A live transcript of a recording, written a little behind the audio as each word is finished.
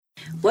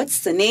What's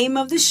the name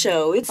of the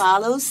show? It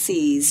follows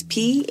C's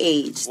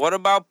PH. What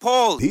about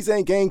Paul? These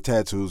ain't gang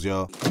tattoos,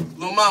 y'all.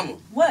 Little mama.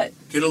 What?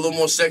 Get a little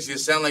more sexy. It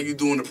sound like you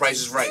doing The Price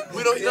is Right.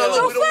 We don't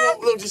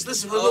want, just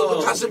listen.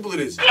 Look how simple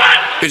it is.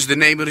 It's the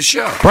name of the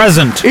show.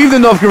 Present.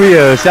 Evening, North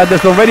Korea. Shout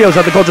out to Radio, shout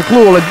out to Culture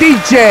Clue, a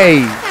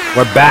DJ.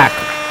 We're back.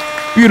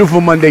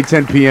 Beautiful Monday,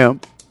 10 p.m.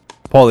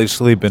 Paulie's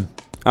sleeping.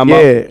 I'm up.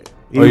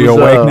 Are you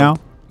awake now?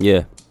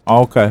 Yeah.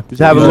 Oh, okay.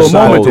 Just have a little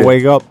moment to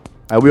wake up.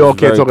 We all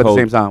can't talk at the cold.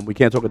 same time. We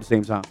can't talk at the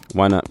same time.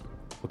 Why not?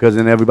 Because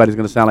then everybody's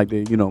going to sound like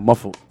they're,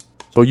 muffled.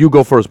 So you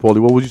go first, Paulie.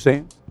 What was you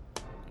saying?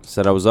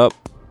 Said I was up.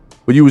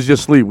 But you was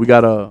just asleep. We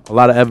got a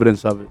lot of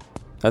evidence of it.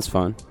 That's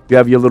fine. You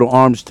have your little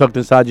arms tucked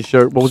inside your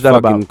shirt. What was that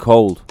fucking about?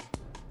 Cold.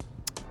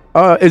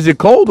 Is it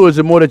cold or is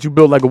it more that you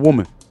built like a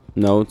woman?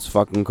 No, it's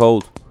fucking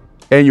cold.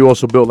 And you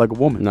also built like a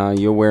woman. Nah,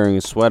 you're wearing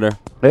a sweater.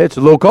 Yeah, it's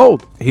a little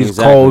cold. He's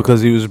cold because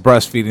he was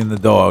breastfeeding the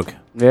dog.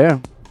 Yeah.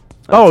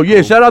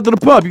 Yeah. Shout out to the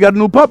pup. You got a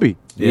new puppy.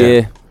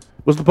 Yeah.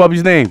 What's the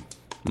puppy's name?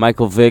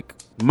 Michael Vick.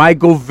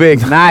 Michael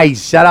Vick.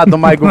 Nice. Shout out to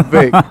Michael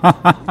Vick.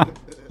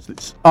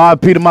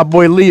 R.I.P. to my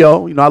boy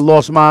Leo. I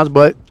lost mine,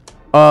 but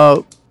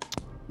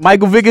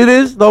Michael Vick it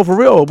is, though, for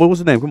real. But what's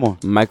the name? Come on.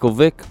 Michael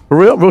Vick. For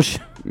real? Real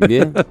shit.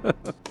 Yeah.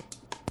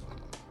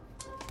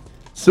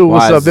 So Why,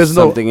 what's up? is There's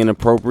something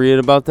inappropriate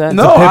about that?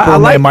 No, I like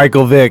like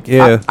Michael Vick.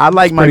 Yeah. I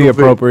like It's Michael pretty Vick.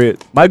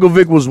 appropriate. Michael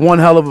Vick was one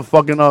hell of a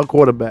fucking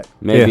quarterback.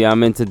 Maybe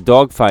I'm into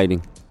dog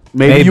fighting.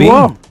 Maybe you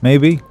are.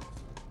 Maybe.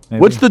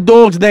 What's the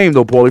dog's name,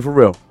 though, Paulie, for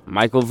real?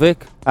 Michael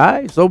Vick. All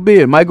right, so be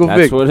it. Michael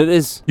That's Vick. what it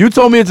is. You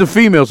told me it's a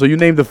female, so you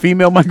named the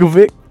female Michael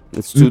Vick?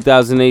 It's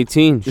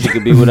 2018. She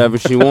could be whatever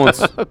she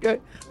wants. Okay.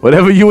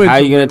 Whatever you into. How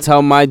you going to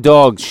tell my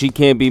dog she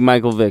can't be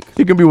Michael Vick?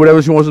 She can be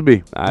whatever she wants to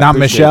be. I Not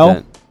appreciate Michelle?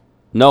 that.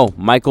 No,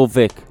 Michael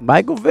Vick.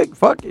 Michael Vick,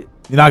 fuck it.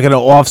 You're not going to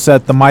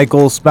offset the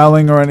Michael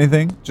spelling or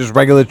anything? Just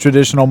regular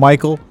traditional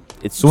Michael?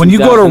 It's So when you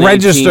go to 2018,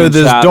 register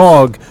this Chops.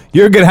 dog,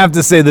 you're going to have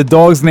to say the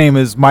dog's name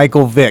is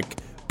Michael Vick.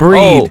 Breed.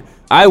 Oh,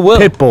 I will.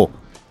 Pitbull.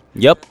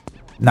 Yep.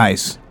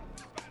 Nice.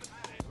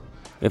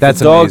 If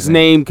That's a dog's amazing.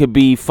 name could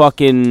be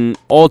fucking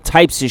all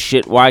types of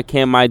shit, why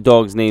can't my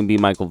dog's name be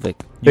Michael Vick?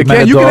 You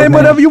met a can dog name named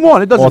whatever you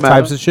want. It doesn't all matter.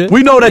 types of shit?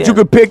 We know that Yeah. you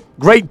could pick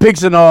great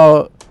picks in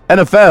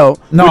NFL,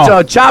 No.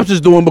 which Chops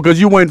is doing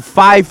because you went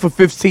 5 for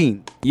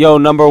 15. Yo,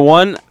 number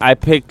one, I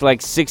picked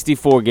like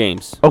 64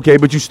 games. Okay,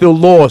 but you still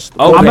lost.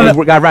 Okay. I'm gonna-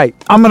 We got right.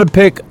 I'm going to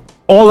pick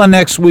all of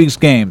next week's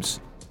games,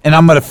 and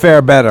I'm going to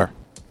fare better.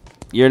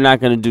 You're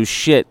not going to do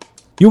shit.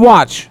 You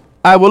watch.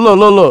 All right, well,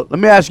 look. Let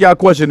me ask y'all a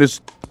question.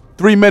 There's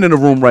 3 men in the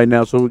room right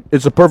now, so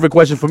it's a perfect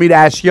question for me to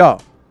ask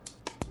y'all.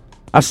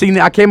 I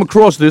came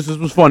across this. This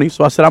was funny,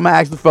 so I said I'm going to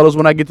ask the fellas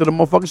when I get to the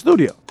motherfucking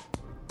studio.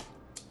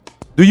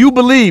 Do you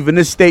believe in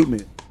this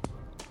statement?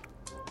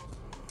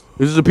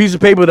 This is a piece of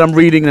paper that I'm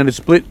reading, and it's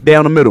split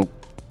down the middle.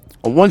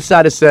 On one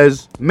side, it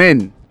says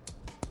men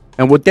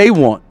and what they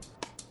want.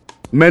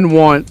 Men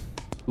want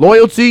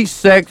loyalty,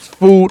 sex,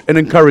 food, and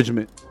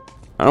encouragement.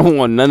 I don't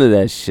want none of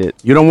that shit.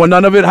 You don't want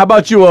none of it? How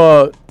about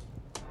you?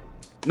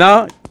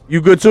 Nah,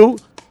 you good too?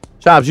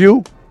 Chops,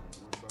 you?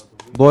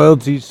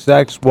 Loyalty,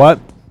 sex, what?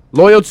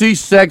 Loyalty,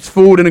 sex,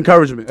 food, and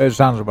encouragement. It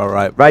sounds about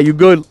right. Right, you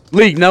good?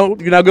 League, no?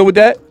 You not good with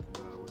that?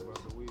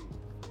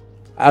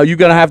 You're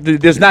going to have to,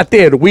 there's not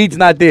there. The weed's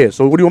not there.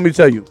 So what do you want me to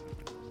tell you?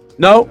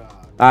 No? All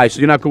right, so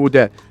you're not cool with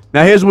that.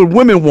 Now here's what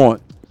women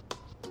want.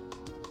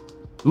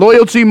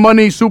 Loyalty,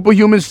 money,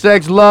 superhuman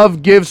sex,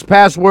 love, gifts,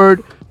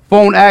 password,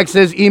 phone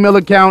access, email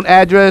account,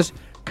 address,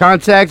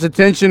 contacts,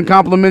 attention,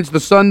 compliments, the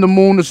sun, the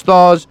moon, the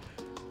stars,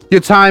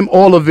 your time,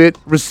 all of it,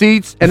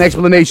 receipts, and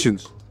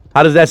explanations.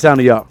 How does that sound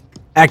to y'all?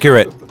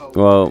 Accurate.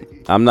 Well,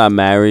 I'm not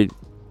married,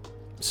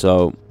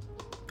 so.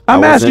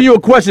 I'm asking you a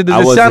question. I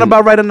Does it sound wasn't-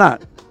 about right or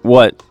not?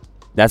 What?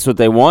 That's what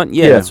they want?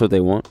 Yeah, Yeah. that's what they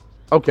want.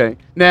 Okay.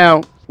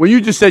 Now, when you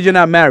just said you're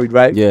not married,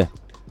 right? Yeah.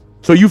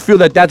 So you feel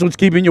that that's what's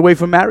keeping you away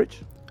from marriage?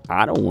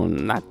 I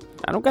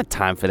don't got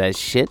time for that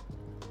shit.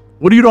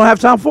 What do you don't have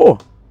time for?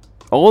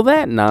 All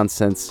that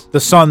nonsense. The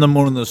sun, the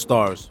moon, and the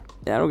stars.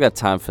 Yeah, I don't got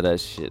time for that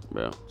shit,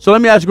 bro. So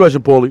let me ask you a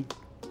question, Paulie.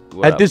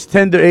 What At up? this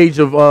tender age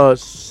of what?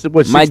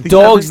 My 67?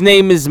 dog's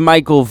name is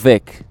Michael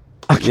Vick.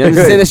 Okay, You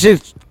understand? That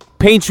should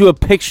paint you a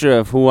picture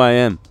of who I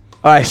am.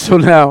 All right, so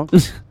now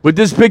with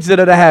this picture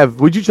that I have,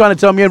 would you trying to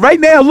tell me? And right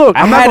now, look,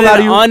 I I'm not had gonna lie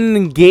to you. an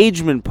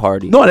engagement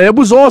party. No, that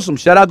was awesome.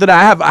 Shout out to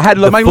that. I had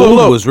The like, food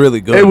look, was really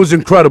good. It was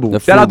incredible. The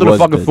Shout out food to the was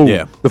fucking good. food.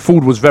 Yeah. The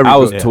food was very I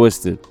good. was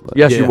twisted. but-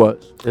 Yes, Yeah. you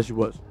was. Yes, you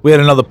was. We had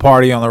another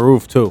party on the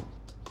roof, too.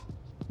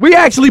 We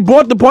actually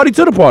brought the party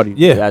to the party.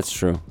 Yeah. That's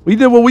true. We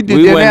did what we did.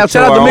 We there. went Now, to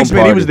shout out our to own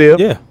Mixman. He was party.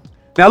 there. Yeah.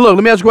 Now, look,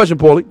 let me ask you a question,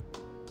 Paulie.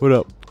 What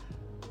up?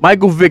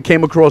 Michael Vick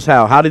came across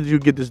how? How did you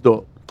get this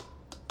dog?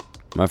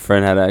 My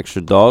friend had an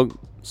extra dog,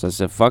 so I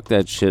said, fuck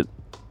that shit.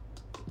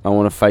 I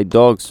want to fight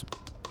dogs.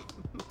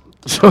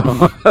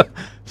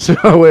 So,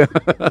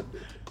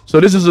 so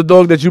this is a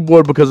dog that you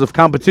bought because of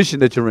competition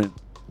that you're in.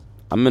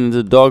 I'm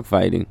into dog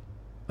fighting.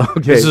 Okay.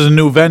 This is a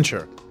new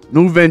venture.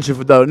 New venture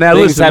for dog. Now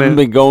Things listen, haven't man.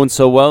 been going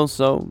so well,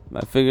 so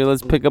I figure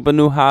let's pick up a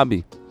new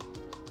hobby.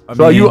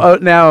 So are you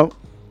now?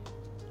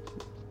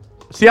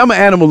 See, I'm an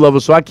animal lover,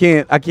 so I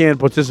can't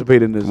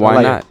participate in this.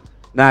 Why not?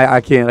 Nah,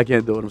 I can't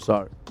do it. I'm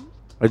sorry.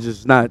 I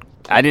just not.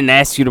 I didn't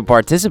ask you to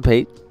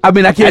participate. I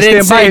mean, I can't I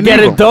didn't stand by say it get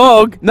a neither.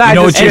 dog. Nah, You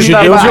know what you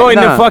should do? Join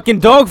Nah. the fucking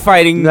dog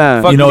fighting.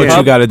 Nah. fucking You know what you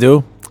club. got to do?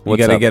 You What's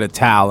got to up? get a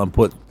towel and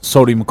put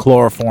sodium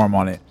chloroform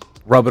on it.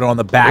 Rub it on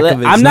the back of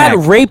his I'm neck.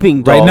 not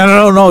raping dogs.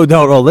 Right?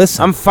 No.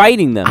 Listen. I'm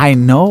fighting them. I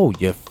know,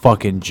 you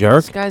fucking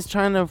jerk. This guy's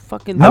trying to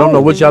fucking. I don't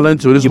know what y'all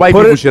into. This You white put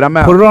people it- shit. I'm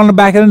out. Put it on the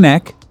back of the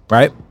neck,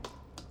 right?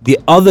 The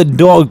other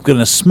dog's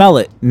gonna smell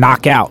it,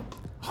 knock out.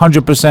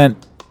 100%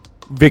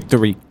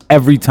 victory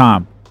every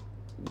time.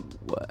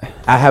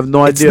 I have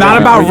no It's idea. not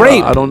about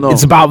rape. I don't know.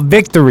 It's about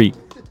victory.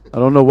 I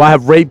don't know why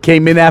have rape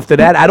came in after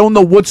that. I don't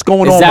know what's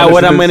going on. Is that my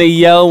what I'm listeners. gonna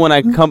yell when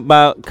I come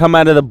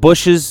out of the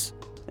bushes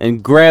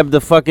and grab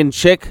the fucking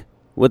chick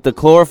with the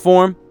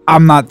chloroform?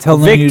 I'm not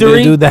telling you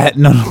Victory? to do that.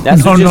 No,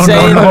 That's no, what you're no,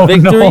 saying? no,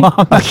 Victory? no.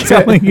 I'm not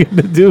telling you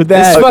to do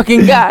that. This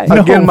fucking guy.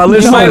 Again, my No,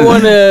 listeners. You might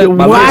wanna-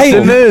 my why?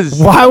 listeners.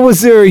 Why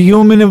was there a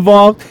human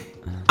involved?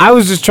 I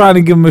was just trying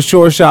to give him a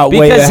sure shot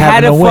way Because to how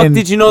having the a fuck win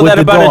did you know with that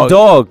the about a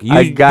dog? You,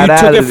 I got you out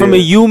took it of from a there.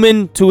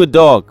 human to a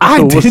dog. I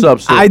So did, what's up,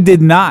 sis? I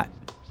did not.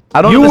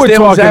 I don't You were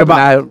understand what's talking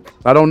happening.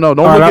 I don't know.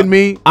 Don't All look right, at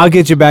me. I'll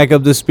get you back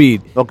up to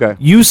speed. Okay.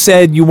 You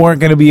said you weren't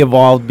going to be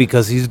involved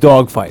because he's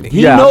dog fighting.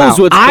 He Yeah, I'm knows out.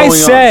 what's I going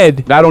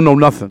said, I don't know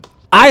nothing.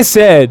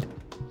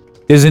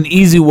 there's an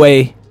easy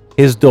way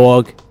his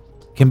dog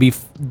can be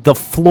the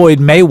Floyd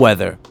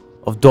Mayweather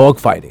of dog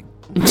fighting.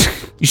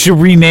 You should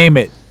rename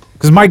it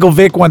because Michael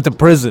Vick went to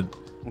prison.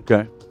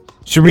 Okay.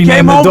 Should He rename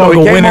came the home, dog though.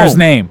 a He came winner's home.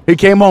 name. He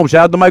came home.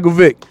 Shout out to Michael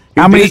Vick.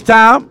 He How did many- his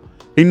time.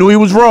 He knew he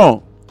was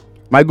wrong.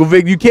 Michael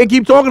Vick, you can't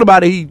keep talking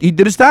about it. He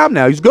did his time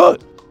now. He's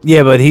good.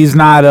 Yeah, but he's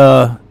not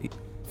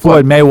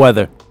Floyd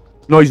Mayweather.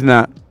 No, he's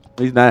not.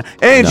 He's not.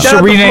 And You shout should out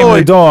to rename the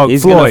Floyd. dog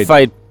He's Floyd. gonna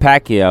fight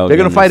Pacquiao. They're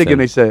gonna fight again.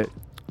 They said.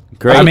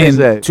 Great. I I mean,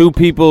 mean, Two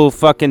people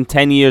fucking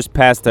 10 years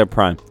past their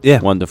prime.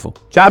 Yeah. Wonderful.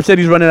 Chop said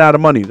he's running out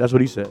of money. That's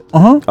what he said.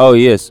 Oh,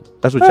 he is.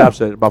 That's what Yeah. Chop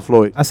said about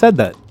Floyd. I said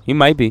that. He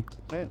might be.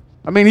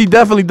 I mean, he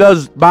definitely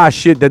does buy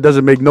shit that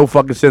doesn't make no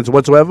fucking sense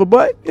whatsoever.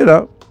 But you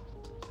know,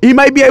 he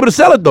might be able to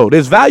sell it though.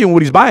 There's value in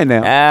what he's buying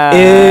now. No.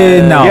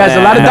 He has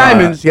a lot of No.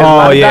 diamonds. He has a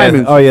lot of yeah.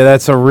 diamonds. Oh, yeah.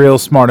 That's a real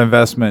smart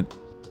investment.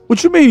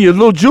 What you mean? Your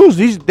little Jews?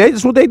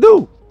 That's what they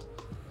do.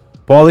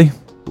 Paulie?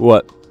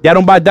 What? Y'all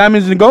don't buy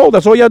diamonds and gold.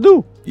 That's all y'all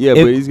do. Yeah,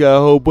 It- but he's got a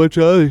whole bunch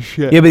of other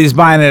shit. Yeah, but he's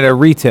buying it at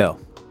retail.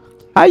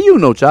 How you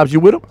know, Chops?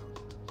 You with him?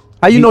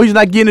 How you know he's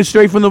not getting it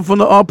straight from the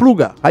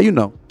Pluga? How you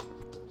know?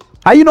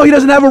 How you know he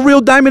doesn't have a real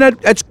diamond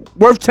that's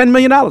worth $10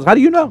 million? How do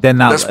you know? They're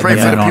not Let's pray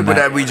letting for it the on people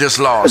that we just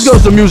Let's lost. go to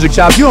some music,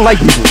 Chops. You don't like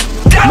people.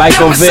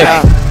 Michael Vick.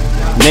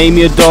 Name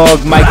your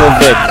dog Michael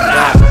Vick.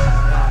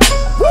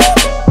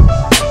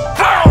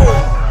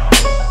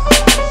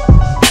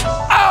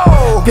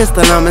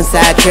 Pistol on my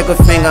side, trigger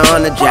finger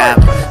on the job.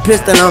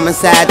 Pistol on my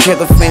side,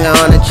 trigger finger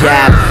on the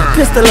job.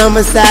 Pistol on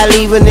my side,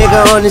 leave a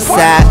nigga on the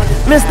side.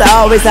 Mister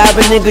always have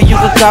a nigga, you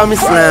can call me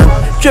slime.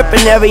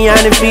 Trippin' every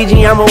yarn in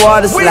Fiji, I'm a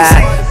water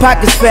slide.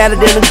 Pockets fatter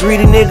than a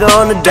greedy nigga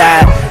on the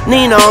dive.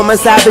 Nina on my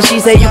side, but she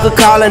say you could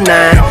call her 9.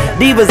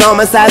 Divas on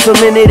my side, so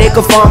many they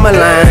could form a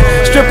line.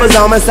 Strippers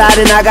on my side,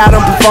 and I got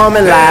them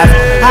performing live.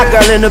 Hot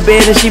girl in the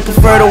bed, and she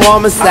prefer the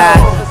warmer side.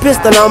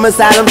 Pistol on my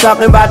side, I'm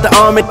talking about the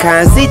army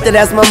kind. Sita,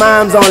 that's my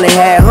mom's only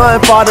had, her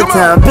and father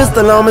time.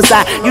 Pistol on my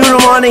side, you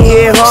don't wanna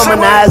hear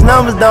harmonized.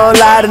 Numbers don't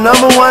lie, the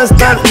number one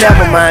stunt,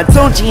 never mind.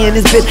 Tunchi in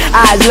this bitch,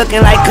 eyes looking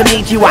like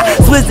Konnichiwa.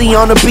 Swizzy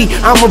on the beat,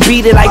 I'ma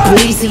beat it like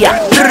Policia.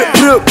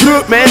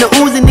 Man, the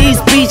Uzi needs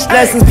speech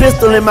lessons.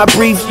 Pistol in my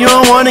briefs, you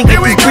don't wanna get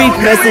this brief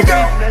message.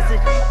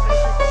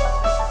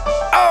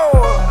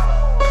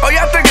 Oh,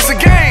 y'all think it's a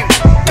game?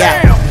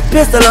 Yeah.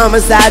 Pistol on my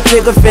side,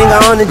 trigger finger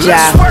on the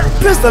job.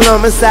 Pistol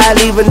on my side,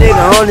 leave a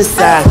nigga on the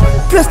side.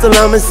 Pistol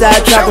on my side,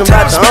 talking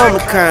about the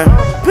Omicron.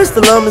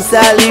 Pistol on my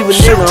side, leave a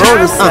nigga on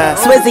the side.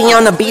 Swizzy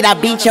on the beat, I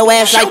beat your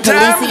ass like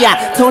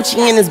Policia.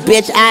 Tunchi in this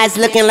bitch, eyes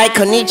looking like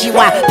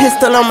Konnichiwa.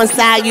 Pistol on my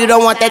side, you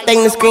don't want that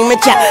thing to scream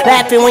at ya.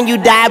 Laughing when you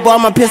die, boy,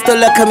 my pistol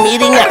a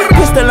comedian.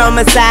 Pistol on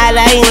my side,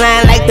 I ain't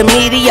lying like the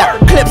media.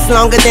 Clips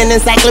longer than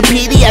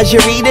encyclopedias,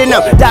 you're reading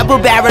them. Double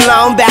barrel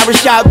long, barrel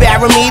short,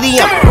 barrel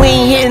medium. We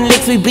ain't hitting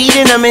licks, we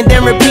beating them and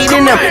then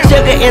repeating them.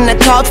 Sugar in the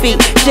coffee,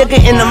 sugar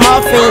in the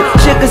morphine.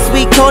 Sugar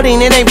sweet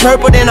coating, it ain't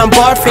purple, then I'm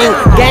barfing.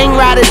 Gang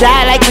ride or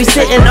die like we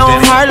sitting on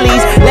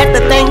Harleys. Let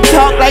the thing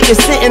talk like you're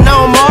sitting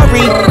on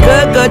Maury.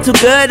 Good, too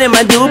good in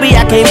my doobie,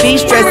 I can't be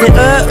stressing.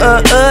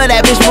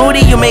 That bitch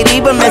moody, you may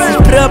leave a message.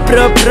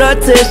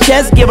 To his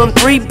chest, give him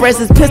 3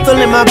 breasts. Pistol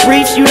in my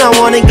briefs, you don't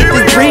wanna get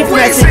this brief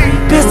message.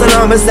 Pistol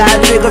on my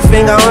side, trigger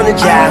finger on the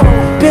job.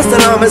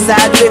 Pistol on my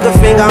side, trigger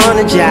finger on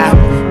the job.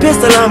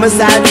 Pistol on my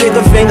side,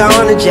 trigger finger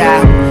on the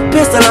job.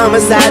 Pistol on my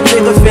side,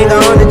 trigger finger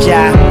on the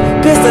job.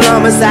 Pistol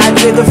on my side,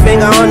 trigger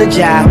finger on the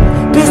job.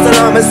 Pistol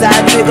on my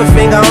side, trigger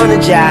finger on the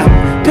job.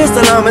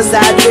 Pistol on my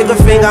side, trigger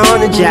finger on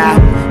the job.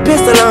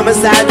 Pistol on my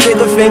side,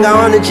 trigger finger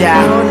on the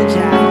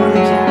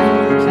job.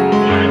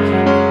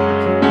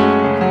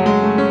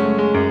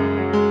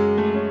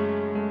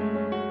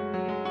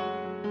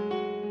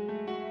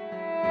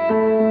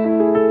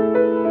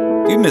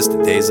 Do you miss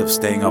the days of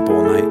staying up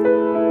all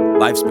night?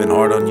 Life's been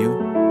hard on you?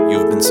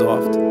 You've been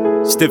soft?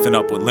 Stiffen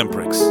up with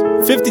Limprix.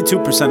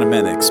 52% of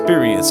men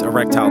experience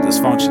erectile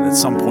dysfunction at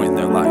some point in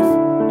their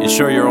life.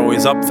 Ensure you're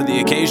always up for the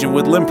occasion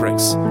with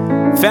Limprix.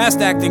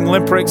 Fast-acting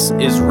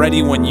Limprix is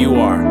ready when you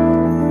are.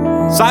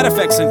 Side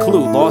effects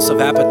include loss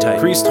of appetite,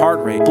 increased heart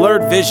rate,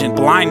 blurred vision,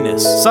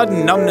 blindness,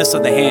 sudden numbness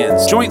of the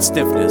hands, joint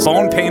stiffness,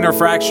 bone pain or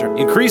fracture,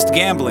 increased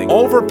gambling,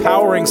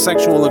 overpowering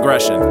sexual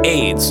aggression,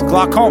 AIDS,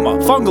 glaucoma,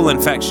 fungal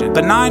infection,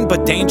 benign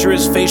but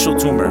dangerous facial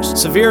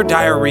tumors, severe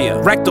diarrhea,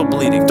 rectal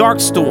bleeding, dark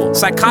stool,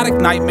 psychotic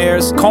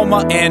nightmares,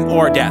 coma, and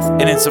or death.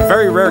 And in some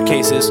very rare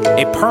cases,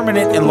 a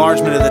permanent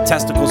enlargement of the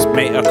testicles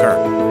may occur.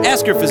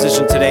 Ask your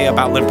physician today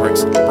about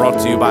Limprix.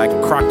 Brought to you by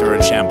Procter &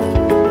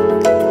 Gamble.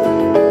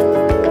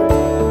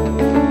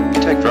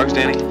 Take drugs,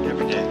 Danny?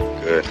 Every day.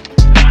 Good.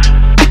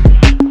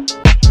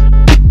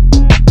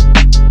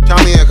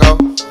 Count me in, Cole.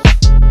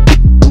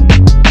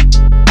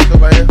 Still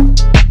right here?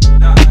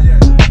 Nah, yeah.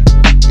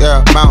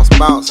 Yeah, bounce,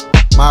 bounce.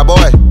 My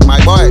boy, my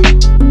boy.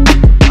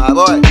 My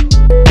boy.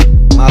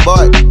 My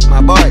boy,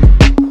 my boy.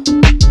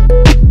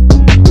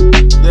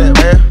 Yeah,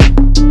 right here.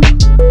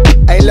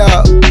 Hey,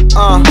 look,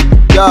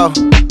 yo,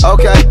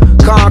 okay.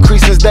 Concrete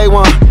since day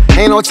one.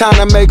 Ain't no time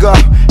to make up.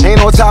 Ain't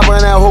no top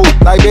on that hoe.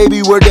 Like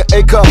baby with the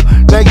A cup.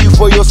 Thank you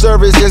for your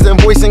services and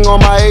voicing on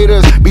my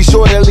haters. Be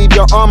sure to leave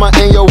your armor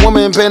and your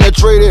woman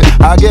penetrated.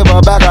 I give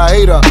her back a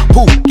hater.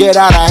 Poof, get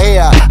out of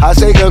here. I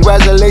say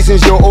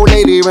congratulations, your old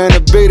lady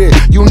renovated.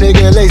 You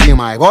nigga lazy,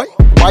 my boy.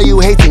 Why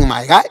you hating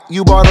my guy?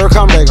 You bought her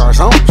comeback or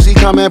something? She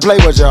come and play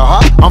with your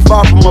heart. I'm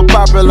far from a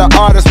popular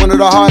artist, one of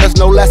the hardest,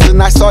 no less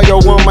than I saw your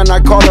woman. I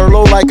call her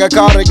low like a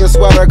cardigan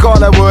sweater. Call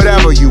her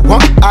whatever you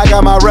want. I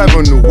got my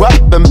revenue up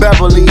in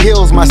Beverly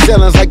Hills. My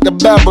ceilings like the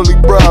Beverly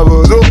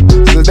Brothers. Ooh.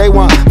 Since day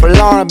one, for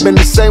Lauren been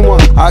the same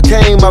one. I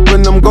came up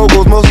in them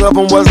go-go's, most of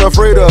them was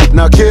afraid of.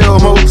 Now kill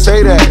Mo,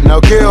 say that.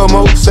 Now kill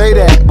Mo, say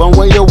that. But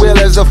when your will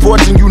is a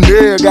fortune, you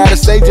never gotta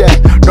say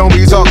that. Don't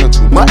be talking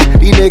too much.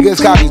 These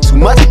niggas copy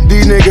too much.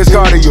 These niggas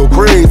cardio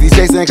crazy.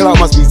 Chasing clout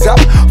must be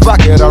tough.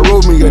 Fuck it, I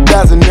rode me a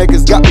dozen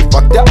niggas, got me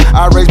fucked up.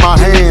 I raise my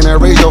hand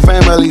and raise your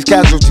family's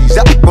casualties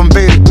up. I'm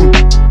faded.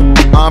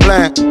 I'm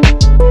playing.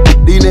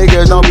 These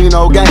niggas don't be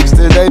no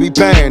gangsters, they be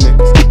paying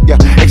niggas. Yeah,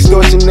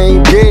 extortion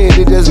ain't dead,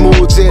 they just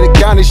moved to the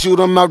county, shoot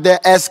them out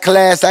that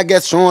S-class. I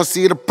guess you don't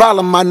see the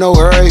problem, I know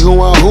every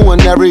who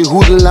and every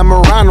hoodle I'm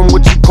around them.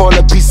 What you call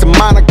a piece of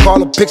mind, I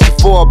call a picture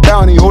for a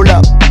bounty, hold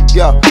up.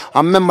 Yeah,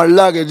 I'm in my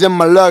luggage,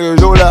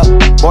 hold up.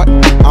 Boy,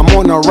 I'm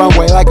on the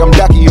runway like I'm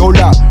Ducky, hold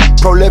up.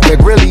 Prolific,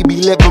 really be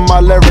living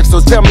my lyrics. So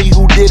tell me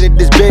who did it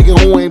this big and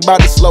who ain't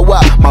about to slow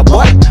up. My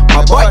boy,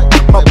 my boy,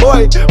 my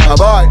boy, my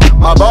boy,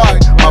 my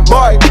boy, my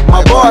boy,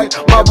 my boy,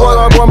 my boy,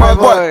 my boy, my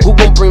boy. Who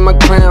gon' bring my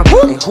crown?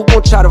 And who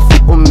gon' try to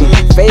fuck with me?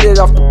 Faded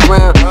off the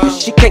ground,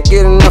 she can't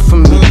get enough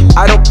of me.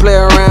 I don't play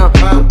around,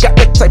 got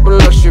that type of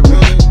luxury.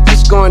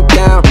 Just going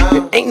down,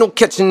 there ain't no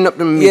catching up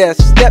to me. Yeah,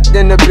 stepped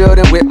in the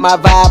building with my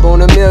vibe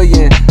on a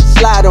million.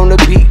 Slide on the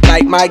beat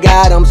like my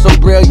God, I'm so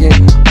brilliant.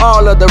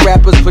 All of the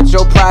rappers put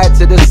your pride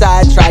to the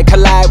side. Try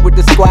collide with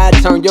the squad,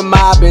 turn your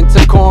mob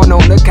into corn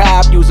on the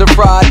cob. Use a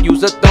fraud,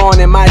 use a thorn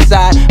in my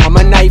side. I'm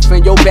a knife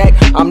in your back,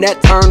 I'm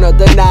that turn of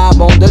the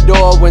knob on the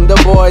door. When the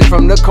boys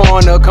from the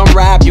corner come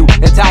rob you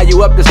and tie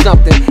you up to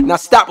something. Now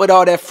stop with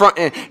all that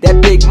frontin'.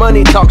 That big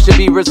money talk should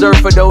be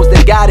reserved for those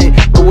that got it.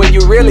 But when you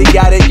really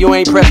got it, you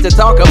ain't pressed to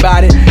talk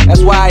about it.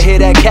 That's why I hear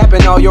that cap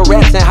in all your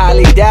raps and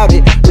highly doubt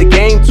it. The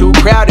game too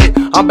crowded,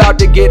 I'm about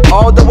to get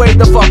all the way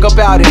the fuck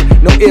about it.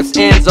 No ifs,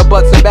 ands, or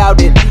buts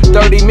about it.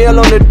 30 mil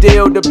on the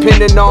deal,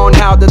 depending on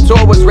how the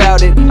tour was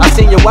routed. I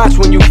seen your watch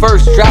when you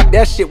first dropped,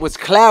 that shit was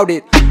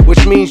clouded.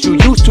 Which means you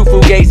used to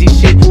fugazi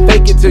shit.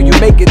 Fake it till you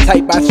make it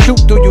type. I shoot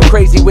through you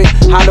crazy with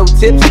hollow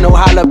tips, no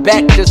holla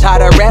back. Just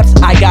hotter raps,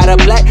 I got a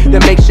black to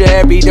make sure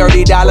every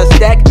dirty dollar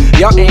stack.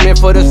 Y'all aiming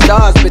for the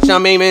stars, bitch,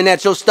 I'm aiming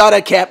at your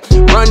starter cap.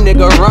 Run,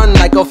 nigga, run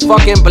like a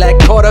fucking black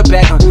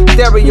quarterback.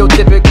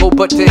 Stereotypical,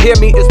 but to hear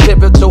me is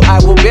pivotal. I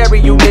will bury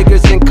you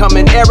niggas and come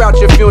and air out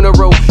your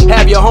funeral.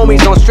 Have your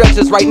homies on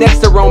stretchers right next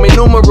to Roman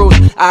numerals.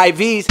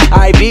 IVs,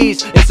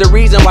 it's the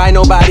reason why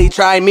nobody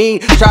try me.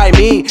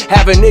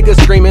 Have a nigga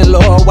screaming,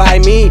 Lord, why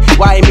me?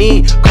 Why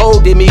me?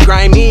 Cold did me,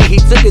 grimy. He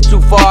took it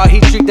too far, he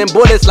treat them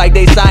bullets like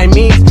they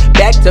Siamese.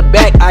 Back to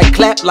back, I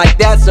clap like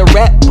that's a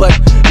rap. But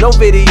no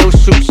video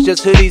shoots,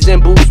 just hoodies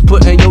and boots.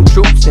 Putting your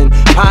troops in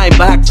pine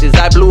boxes.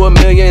 I blew $1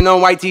 million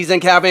on white tees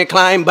and Calvin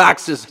Klein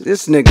boxes.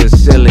 This nigga's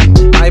silly.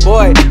 My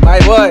boy, my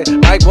boy,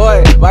 my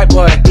boy, my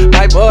boy,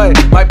 my boy,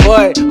 my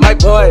boy, my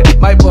boy,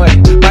 my boy,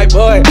 my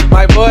boy,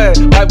 my boy,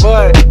 my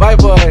boy, my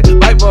boy,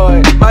 my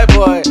boy, my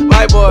boy,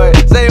 my boy.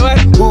 Say what?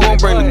 Who gon'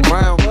 bring the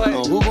crown?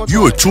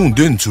 You are tuned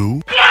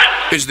into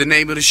is the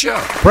name of the show.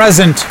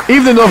 Present.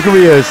 Evening, North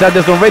Korea. Shout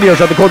out on radio.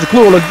 Shout out to Culture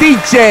Clue. Look,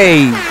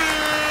 DJ.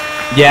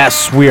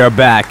 Yes, we are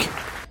back.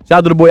 Shout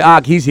out to the boy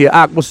Ak. He's here.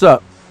 Ak, what's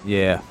up?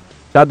 Yeah.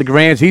 Shout out to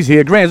Grands. He's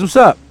here. Grands, what's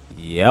up?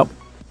 Yep.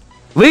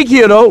 League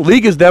here, though.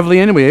 League is definitely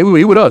anyway. He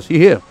with us. He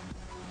here.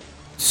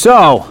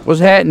 So, what's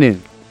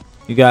happening?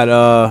 You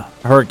got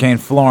Hurricane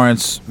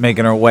Florence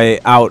making her way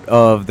out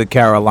of the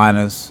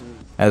Carolinas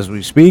as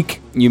we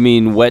speak. You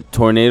mean wet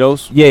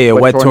tornadoes? Yeah,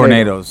 wet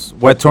tornadoes.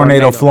 Wet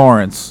tornado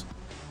Florence.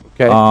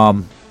 Okay.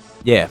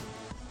 Yeah.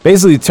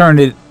 Basically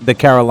turned the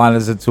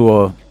Carolinas into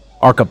a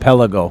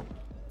archipelago.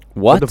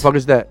 What the fuck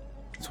is that?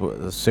 It's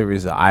a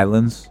series of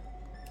islands,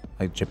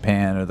 like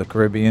Japan or the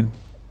Caribbean,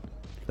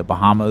 the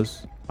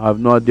Bahamas. I have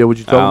no idea what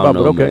you're talking about,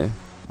 but okay.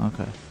 Man.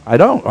 Okay. I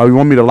don't. Oh, you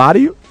want me to lie to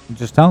you? I'm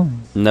just telling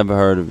you. Never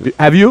heard of it.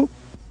 Have you?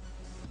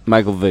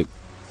 Michael Vick.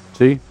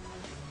 See?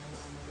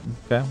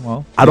 Okay,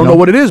 well. I don't know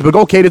what it is, but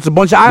okay, it's a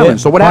bunch of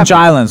islands. So what happened? Bunch of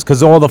islands,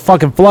 because all the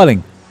fucking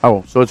flooding.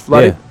 Oh, so it's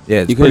flooded?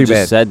 Yeah, it's You could pretty have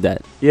bad. just said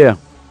that. Yeah.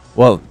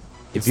 Well,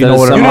 if Instead you know of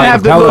what some You don't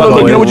have to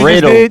look, you know what you just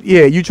riddle. did?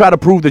 Yeah, you try to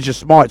prove that you're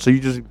smart, so you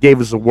just gave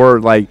us a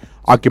word like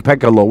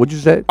archipelago. What'd you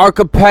say?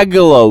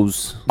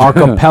 Archipelagos.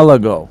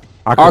 Archipelago.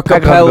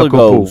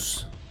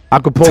 Archipelagos.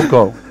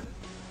 Acapulco.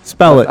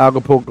 Spell it.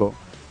 Acapulco.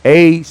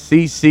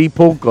 A-C-C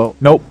Pulco.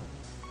 Nope.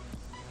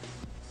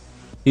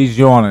 He's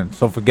yawning,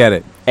 so forget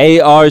it.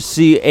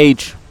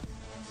 A-R-C-H-A-P.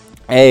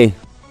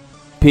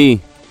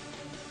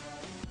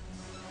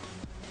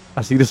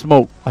 I see the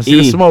smoke. I see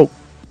the smoke.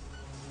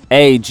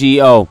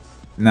 A-G-O.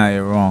 Nah,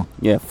 you're wrong.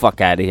 Yeah,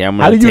 fuck out of here. I'm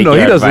How gonna do you take know?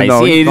 your He doesn't advice.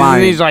 know. He's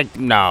lying. He's like,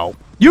 no.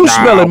 You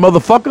spell it,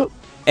 motherfucker.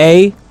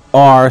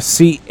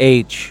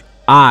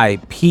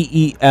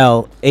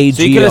 A-R-C-H-I-P-E-L-A-G-O.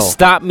 So you could have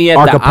stopped me at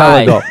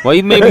Archipelago. the I. Well,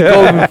 you made me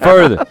go even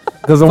further.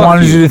 Because I Fuck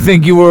wanted you to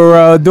think you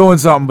were doing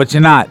something, but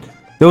you're not.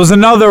 There was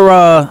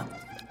another,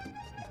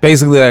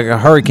 basically like a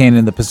hurricane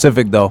in the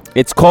Pacific, though.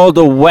 It's called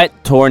a wet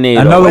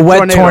tornado. Another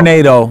wet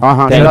tornado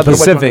Uh-huh. in the Another wet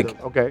Pacific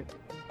tornado. Okay.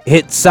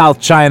 hit South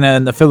China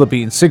and the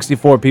Philippines.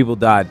 64 people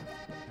died.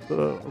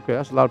 Okay,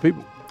 that's a lot of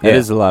people. It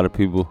is a lot of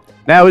people.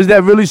 Now, is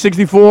that really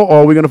 64, or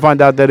are we going to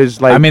find out that it's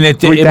like I mean,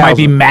 it might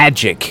be 3,000?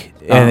 magic,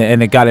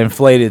 and it got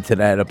inflated to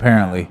that,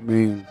 apparently. I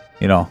mean,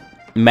 You know.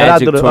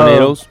 Magic to the,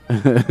 tornadoes?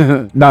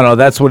 No,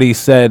 that's what he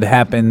said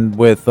happened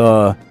with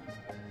the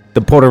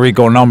Puerto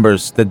Rico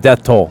numbers. The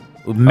death toll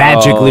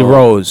magically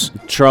rose.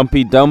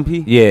 Trumpy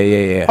Dumpy?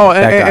 Yeah. Oh,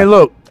 that guy. and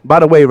look, by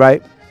the way,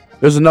 right?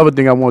 There's another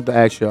thing I wanted to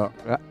ask y'all.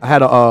 I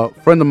had a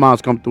friend of mine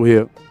come through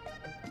here,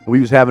 and we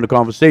was having a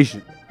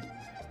conversation.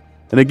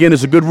 And again,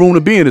 it's a good room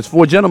to be in. It's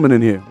 4 gentlemen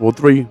in here. Well,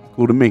 3,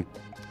 including me.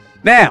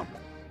 Now,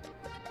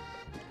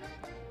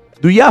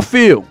 do y'all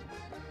feel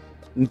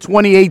in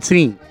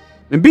 2018,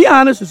 and be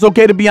honest, it's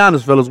okay to be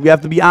honest, fellas. We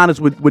have to be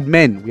honest with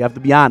men. We have to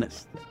be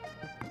honest.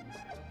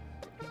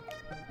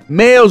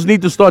 Males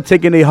need to start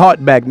taking their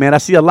heart back, man. I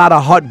see a lot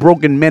of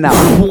heartbroken men out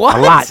there. What?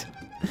 A lot.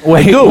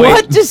 Wait,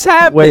 What just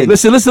happened? Wait,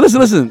 listen.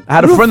 I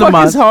had a Who the friend of fuck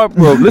mine. is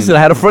heartbroken? Listen, I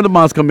had a friend of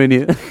mine come in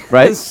here,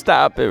 right?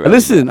 Stop it. Right?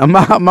 Listen, I'm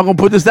not gonna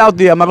put this out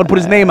there. I'm not gonna put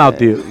his name out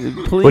there.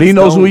 Please But he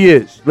knows who don't. he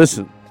is.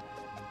 Listen.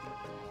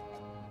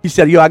 He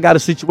said, yo, I got a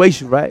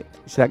situation, right?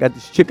 He said, I got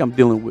this chick I'm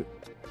dealing with.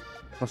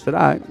 I said, all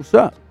right, what's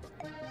up?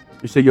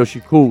 He said, yo, she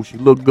cool. She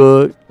look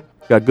good.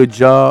 Got a good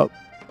job.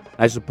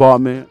 Nice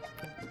apartment.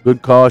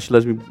 Good car. She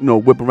lets me,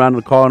 whip around in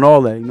the car and all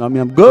that. You know what I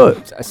mean? I'm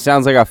good.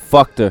 Sounds like I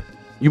fucked her.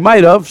 You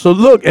might have. So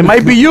look, it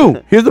might be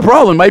you. Here's the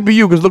problem. It might be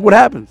you because look what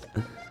happens.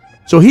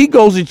 So he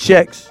goes and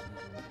checks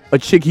a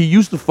chick he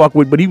used to fuck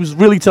with, but he was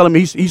really telling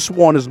me he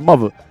swore on his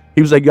mother.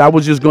 He was like, I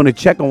was just going to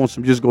check on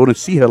some, just go to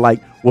see her,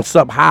 like, what's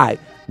up, hi.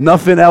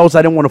 Nothing else.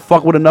 I didn't want to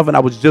fuck with her, nothing. I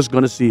was just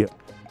going to see her.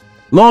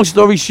 Long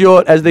story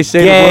short, as they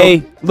say,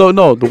 Gay.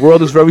 No, the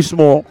world is very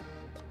small.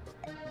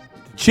 The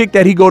chick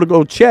that he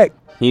go check.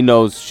 He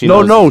knows. She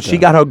She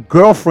got her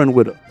girlfriend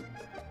with her.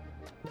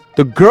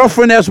 The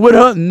girlfriend that's with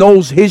her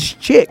knows his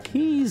chick.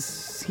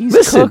 He's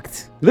Listen,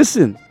 cooked.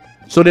 Listen.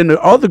 So then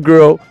the other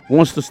girl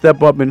wants to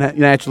step up and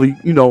actually,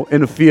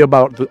 interfere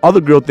about the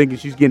other girl thinking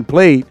she's getting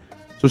played.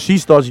 So she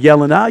starts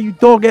yelling, you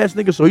dog ass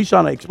nigga. So he's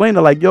trying to explain to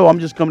her like, yo, I'm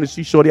just coming to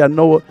see Shorty. I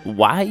know her.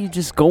 Why are you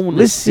just going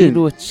Listen, to see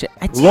to a chick?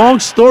 Long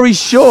story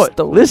short,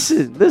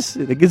 listen,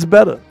 it gets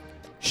better.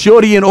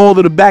 Shorty and all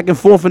of the back and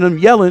forth and them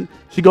yelling,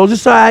 she goes,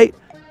 it's all right.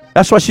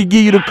 That's why she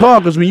give you the car,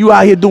 because when you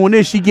out here doing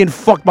this, she getting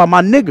fucked by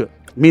my nigga.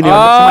 Meaning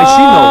somebody she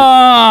knows.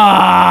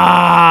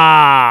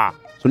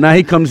 So now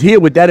he comes here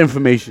with that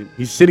information.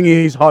 He's sitting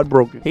here, he's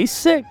heartbroken. He's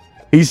sick.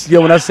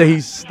 When I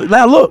say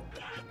now look,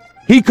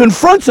 he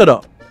confronted her.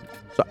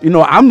 So,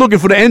 I'm looking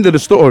for the end of the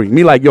story.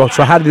 Me like, yo,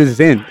 so how did this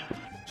end?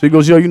 So he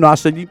goes, yo, I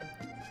said, you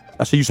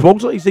spoke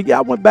to her? He said, yeah,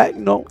 I went back,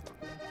 I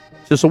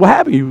said, so what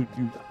happened? You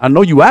I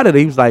know you out of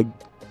there. He was like,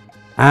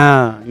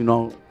 I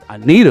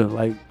need her.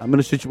 Like, I'm in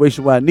a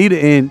situation where I need her,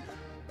 and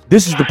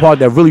this is the part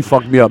that really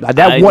fucked me up.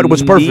 That one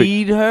was perfect.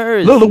 Need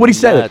her. Look what he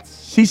said.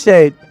 Nuts. She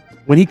said,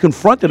 when he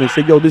confronted her and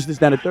said, yo, this,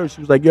 that, and the third,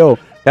 she was like, yo,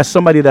 that's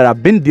somebody that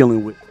I've been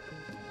dealing with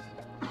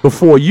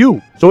before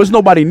you. So it's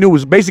nobody new.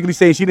 It's basically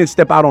saying she didn't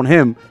step out on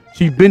him.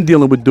 She's been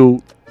dealing with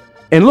dude.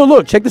 And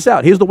look, check this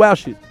out. Here's the wild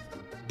shit.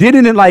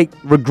 Didn't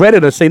regret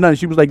it or say nothing.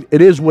 She was like,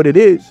 it is what it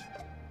is.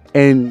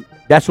 And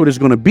that's what it's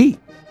going to be.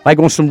 Like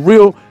on some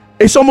real,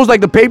 it's almost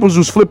like the papers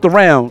was flipped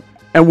around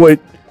and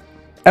what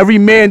every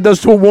man does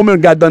to a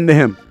woman got done to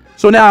him.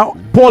 So now,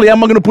 Paulie,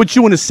 I'm going to put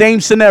you in the same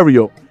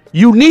scenario.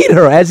 You need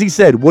her, as he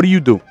said. What do you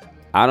do?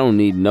 I don't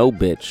need no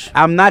bitch.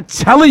 I'm not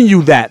telling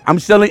you that. I'm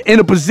selling in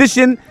a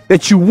position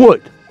that you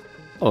would.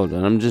 Oh,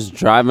 then I'm just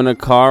driving a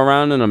car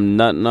around and I'm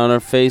nutting on her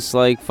face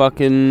like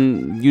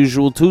fucking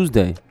usual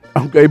Tuesday.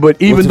 Okay,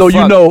 but even though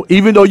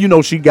you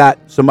know she got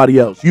somebody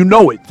else, you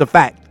know it. It's a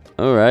fact.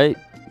 All right,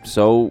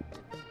 so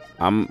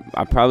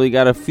I probably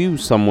got a few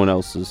someone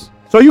else's.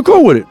 So you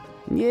cool with it?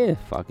 Yeah,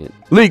 fuck it.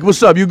 Leak,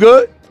 what's up? You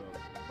good?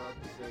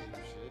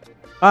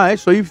 All right,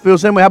 so you feel the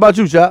same way. How about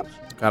you, Chops?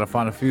 Gotta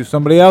find a few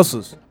somebody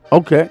else's.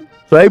 Okay,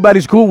 so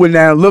everybody's cool with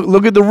now.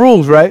 Look at the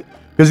rules, right?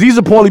 Because these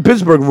are Paulie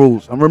Pittsburgh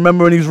rules. I'm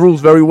remembering these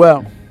rules very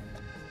well.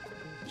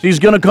 She's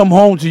going to come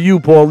home to you,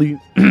 Paulie.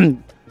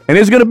 And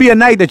it's going to be a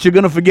night that you're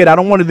going to forget. I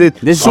don't want to...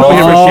 This is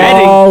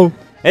forgetting.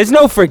 There's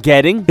no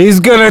forgetting. He's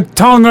going to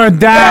tongue her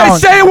down. Hey,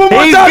 say it one more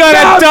time. He's going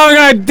to tongue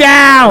her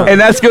down. And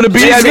that's going to be...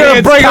 He's going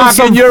to bring up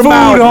some food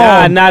home.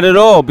 Nah, not at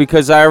all,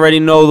 because I already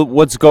know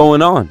what's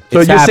going on.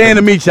 So you're saying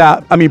to me,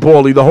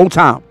 Paulie, the whole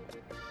time,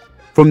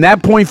 from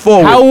that point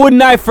forward... How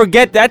wouldn't I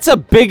forget? That's a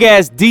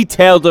big-ass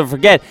detail to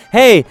forget.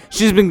 Hey,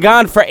 she's been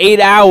gone for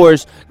 8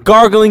 hours,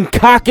 gargling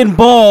cock and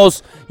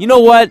balls. You know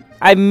what?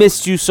 I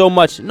missed you so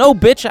much. No,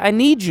 bitch, I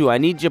need you. I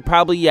need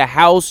probably your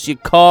house, your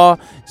car,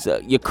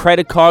 your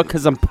credit card,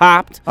 because I'm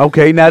popped.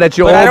 Okay, now that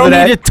you're but over I don't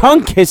that... need to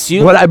tongue kiss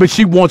you. But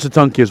she wants a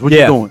tongue kiss. What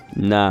you doing?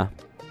 Nah.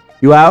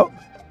 You out?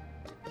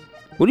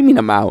 What do you mean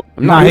I'm out?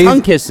 I'm not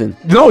tongue kissing.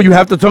 No, you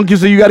have to tongue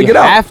kiss her. You got to get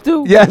out. You have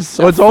to? Yes,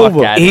 so it's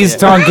over. He's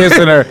tongue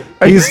kissing her.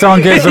 He's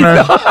tongue kissing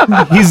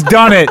her. He's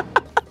done it.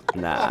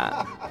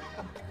 Nah.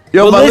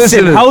 Yo, well, my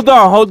listen, listeners.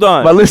 hold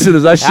on. My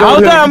listeners, I showed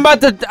Hold him.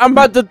 on, I'm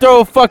about to throw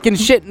a fucking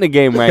shit in the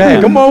game right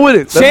now. Come on with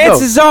it. Let's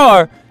Chances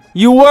are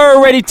you were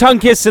already tongue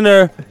kissing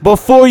her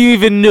before you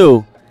even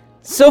knew.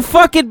 So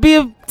fuck it, be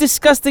a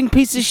disgusting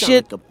piece of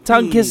shit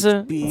tongue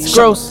kisser. It's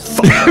gross.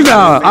 All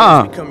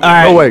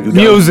right, no way.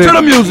 Music. To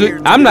the music.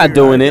 I'm not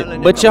doing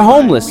it, but you're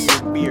homeless.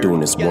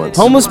 Doing this once.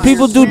 Homeless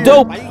people do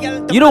dope.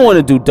 You don't want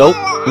to do dope.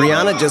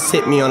 Rihanna just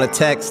hit me on a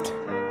text.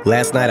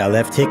 Last night I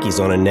left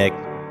hickeys on her neck.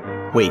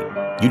 Wait,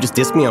 you just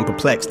dissed me? I'm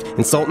perplexed.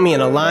 Insult me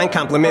in a line,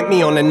 compliment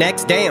me on the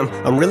next. Damn,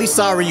 I'm really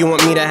sorry you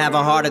want me to have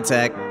a heart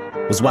attack.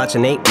 Was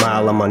watching 8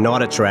 Mile on my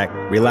Nauta track.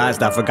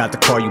 Realized I forgot to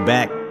call you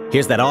back.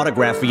 Here's that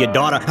autograph for your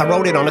daughter. I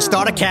wrote it on a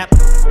starter cap.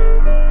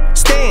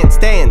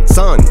 Stand,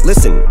 son,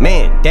 listen,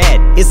 man,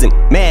 dad isn't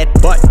mad,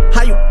 but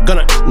how you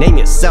gonna name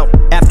yourself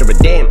after a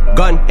damn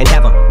gun and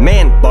have a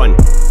man bun?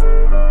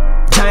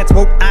 Giant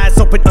smoke, eyes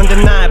open,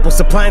 undeniable,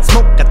 supplying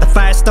smoke, got the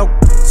fire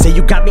stoked. Say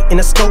you got me in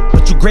a scope,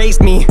 but you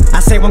grazed me.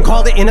 I say one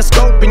called it in a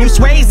scope, and you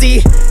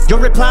Swayze. Your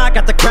reply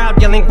got the crowd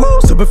yelling,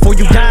 woo. So before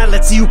you die,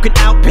 let's see who could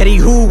out petty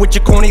who with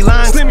your corny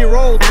lines. Slim your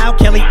roll, Al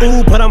Kelly,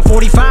 ooh, but I'm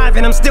 45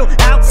 and I'm still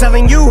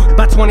outselling you.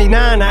 By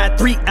 29, I had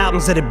 3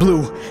 albums that it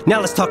blew. Now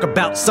let's talk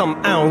about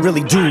something I don't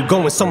really do.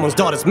 Go in someone's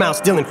daughter's mouth,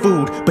 stealing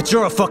food, but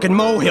you're a fucking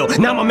molehill.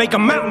 Now I'ma make a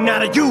mountain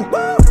out of you.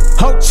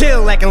 Ho,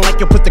 chill, acting like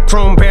you put the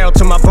chrome barrel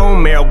to my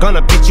bone marrow.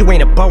 Gonna bitch, you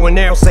ain't a bow and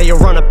arrow. Say you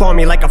run up on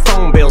me like a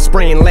phone bill,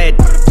 spraying lead,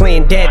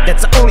 playing dead.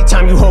 That's the only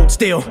time you hold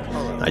still.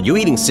 Are you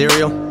eating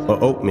cereal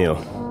or oatmeal?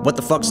 What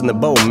the fuck's in the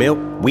bowl, milk?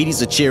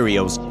 Wheaties or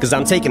Cheerios? Cause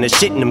I'm taking a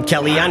shit in them,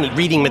 Kelly. I need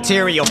reading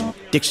material.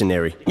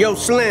 Dictionary. Yo,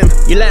 Slim,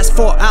 your last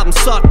 4 albums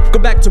suck. Go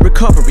back to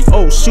recovery.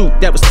 Oh, shoot,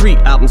 that was 3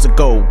 albums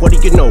ago. What do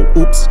you know?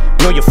 Oops.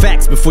 Know your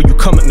facts before you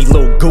come at me,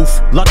 little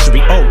goof.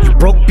 Luxury, oh, you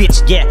broke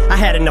bitch. Yeah, I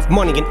had enough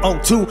money in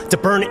 02 to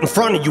burn it in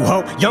front of you,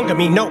 ho. Younger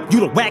me, no,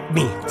 you'd have whacked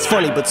me. It's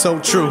funny, but so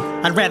true.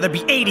 I'd rather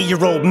be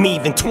 80-year-old me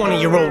than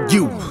 20-year-old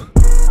you.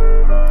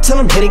 Till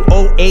I'm hitting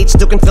old age,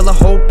 still can fill a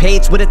whole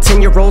page with a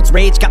 10-year-old's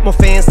rage. Got more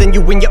fans than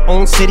you in your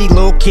own city,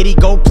 little kitty,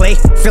 go play.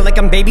 Feel like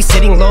I'm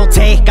babysitting Lil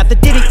Tay. Got the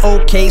ditty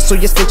okay, so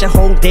you spent your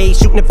whole day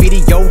shooting a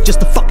video just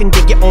to fucking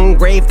dig your own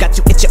grave. Got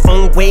you at your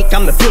own wake,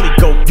 I'm the Billy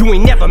Goat. You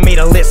ain't never made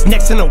a list,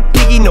 next to no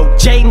Biggie, no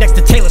Jay, next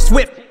to Taylor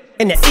Swift.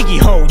 And that Iggy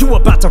ho, you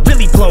about to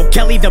really blow,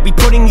 Kelly. They'll be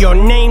putting your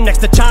name next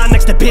to Cha,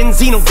 next to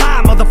Benzino.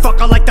 Die,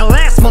 motherfucker, like the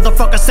last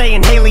motherfucker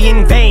saying Haley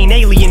in vain,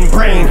 alien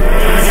brain.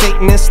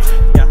 Satanist.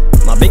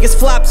 My biggest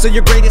flops are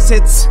your greatest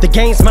hits. The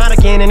game's mine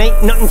again and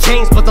ain't nothing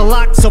changed but the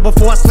lock. So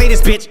before I slay this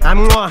bitch,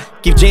 I'm gonna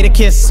give Jade a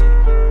kiss.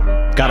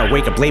 Gotta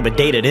wake up Labor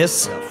Day to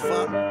this.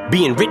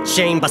 Being rich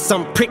shamed by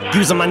some prick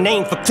using my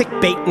name for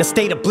clickbait in a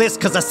state of bliss.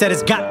 Cause I said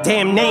his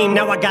goddamn name,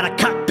 now I got a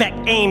cock back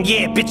aim.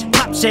 Yeah, bitch,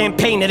 pop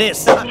champagne to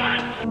this.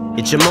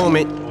 It's your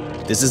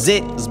moment, this is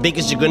it, as big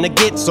as you're gonna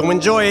get, so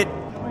enjoy it.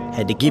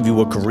 Had to give you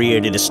a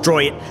career to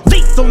destroy it.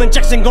 Lethal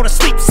injection, go to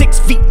sleep 6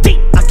 feet deep.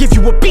 I'll give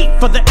you a beat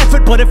for the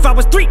effort, but if I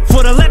was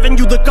 3'11",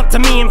 you look up to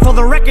me, and for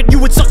the record, you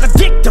would suck a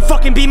dick to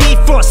fucking be me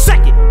for a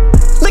second.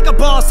 Lick a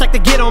boss like to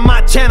get on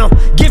my channel.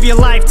 Give your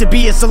life to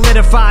be a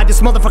solidified.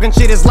 This motherfucking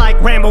shit is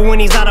like Rambo when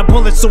he's out of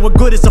bullets. So what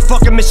good is a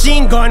fucking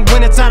machine gun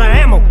when it's out of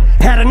ammo?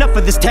 Had enough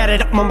of this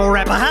tatted up mumble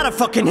rapper. How the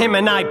fucking him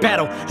and I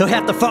battle? He'll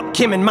have to fuck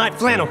him in my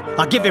flannel.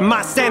 I'll give him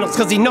my sandals,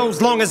 cause he knows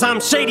long as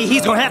I'm shady,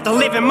 he's gonna have to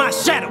live in my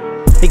shadow.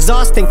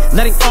 Exhausting,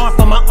 letting off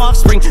on my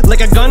offspring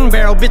like a gun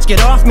barrel, bitch get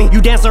off me. You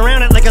dance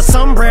around it like a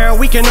sombrero.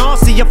 We can all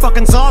see you're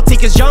fucking salty,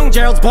 cause young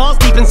Gerald's balls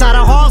deep inside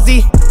a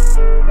Halsey.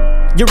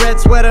 Your red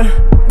sweater,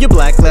 your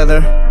black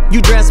leather,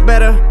 You dress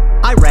better,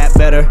 I rap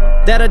better.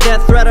 That a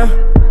death threater,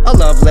 a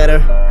love letter.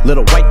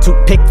 Little white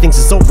toothpick thinks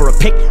it's over a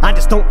pick. I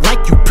just don't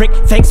like you, prick.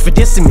 Thanks for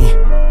dissing me.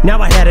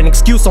 Now I had an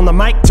excuse on the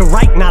mic to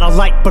write, not a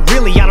light. But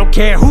really, I don't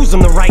care who's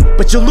on the right.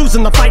 But you're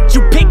losing the fight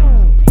you pick.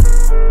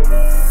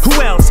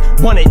 Who else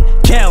wanted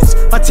Kells?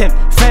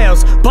 Attempt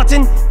fails.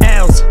 Button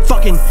L's,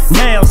 fucking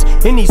nails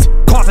in these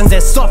coffins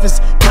as soft as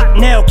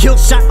cottonelle. Kill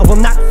shot, I will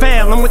not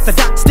fail. I'm with the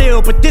doc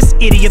still, but this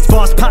idiot's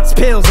boss pops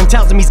pills and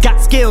tells him he's got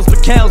skills.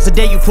 But Kells, the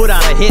day you put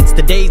out a hits,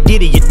 the day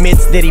Diddy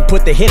admits that he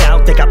put the hit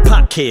out, they got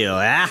pop kill.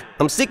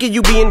 I'm sick of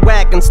you being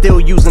whack and still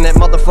using that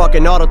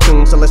motherfucking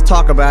auto-tune. So let's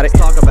talk about it.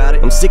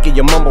 I'm sick of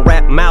your mumble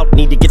rap mouth.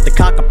 Need to get the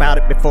cock about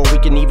it before we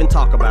can even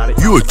talk about it.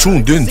 You are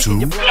tuned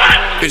into.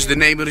 Is the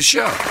name of the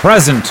show.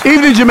 Present.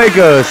 Evening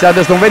Jamaica. Shout out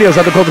to Stone Radio.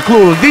 Shout out to Culture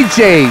Clue.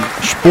 DJ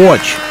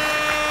Sports.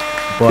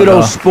 Good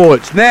old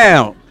sports.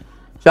 Now,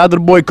 shout out to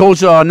the boy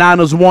Culture.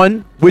 Niners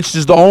won, which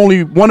is the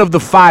only one of the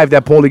 5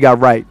 that Paulie got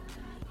right.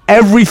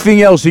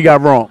 Everything else he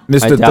got wrong.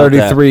 Mr.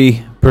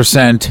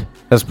 33%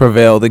 has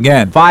prevailed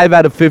again. 5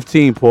 out of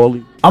 15,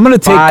 Paulie. I'm gonna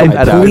take 5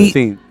 out of complete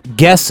 15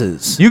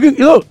 guesses. You can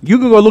look. You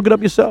can go look it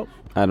up yourself.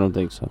 I don't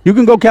think so. You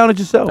can go count it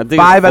yourself. I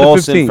think 5 it's out of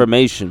false 15.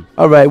 information.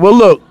 All right. Well,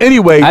 look.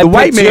 Anyway, I the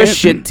white picked man. your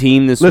shit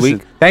team this Listen,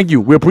 week. thank you.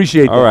 We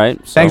appreciate that. All right.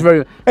 So Thanks very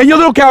much. And your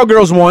little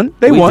Cowgirls won.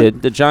 They we won.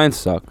 did. The Giants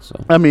suck. So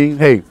I mean,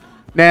 hey.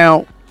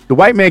 Now, the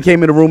white man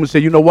came in the room and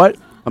said, "You know what?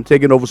 I'm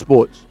taking over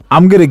sports."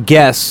 I'm gonna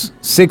guess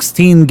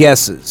 16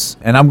 guesses,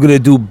 and I'm gonna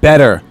do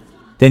better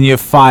than your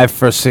 5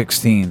 for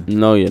 16.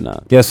 No, you're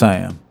not. Yes, I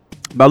am.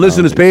 Now,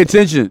 listeners, pay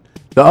attention.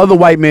 The other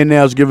white man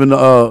now is giving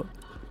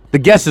the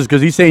guesses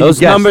because he's saying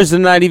those you guessed. numbers are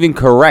not even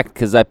correct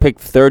because I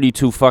picked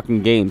 32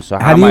 fucking games. So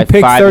How do am you I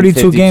pick 5 and 32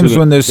 52 games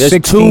when there's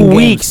 16 2 games?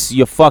 weeks?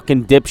 You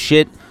fucking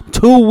dipshit.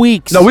 2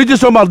 weeks. No, we're just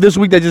talking about this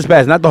week that just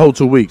passed, not the whole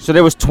 2 weeks. So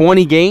there was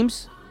 20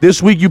 games.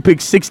 This week you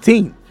picked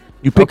 16.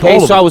 You picked Okay,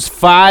 all of so them. I was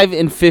 5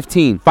 and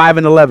 15. 5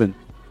 and 11.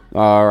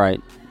 All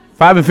right.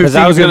 5 and 15. Because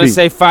I was gonna going to be.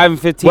 say 5 and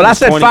 15. Well, I is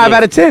said 20 5 games.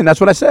 out of 10. That's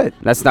what I said.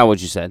 That's not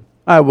what you said.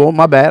 All right, well,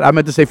 my bad. I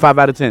meant to say 5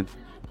 out of 10.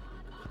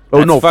 Oh,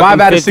 That's no, 5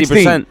 fucking out of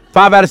 16. 50%.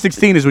 5 out of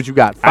 16 is what you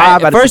got.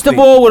 5 out of First 16. of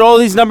all, with all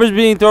these numbers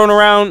being thrown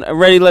around,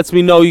 already lets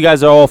me know you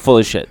guys are all full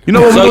of shit. You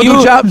know what we're going to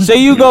do, Chops? So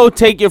you go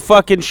take your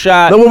fucking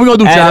shot. Know what we're going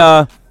to do, and,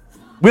 Chops?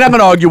 We're not going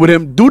to argue with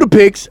him. Do the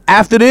picks.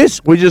 After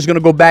this, we're just going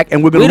to go back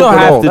and we're going We to look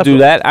don't at all. have to That's do all.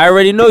 that. I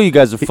already know you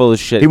guys are full of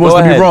shit. He wants Go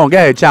to ahead. be wrong. Go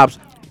ahead, Chops.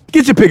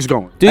 Get your picks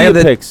going. Do your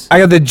picks. I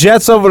got the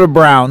Jets over the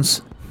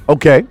Browns.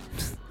 Okay.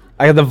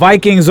 I got the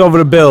Vikings over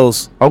the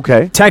Bills.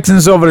 Okay.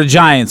 Texans over the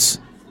Giants.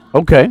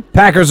 Okay.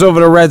 Packers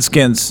over the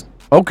Redskins.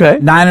 Okay.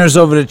 Niners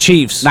over the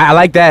Chiefs. Nah, I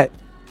like that.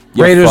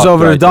 Raiders fucked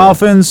over the right there.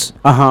 Dolphins.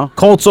 Uh-huh.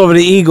 Colts over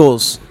the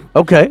Eagles.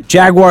 Okay.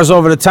 Jaguars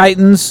over the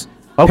Titans.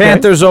 Okay.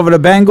 Panthers over the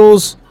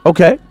Bengals.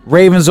 Okay.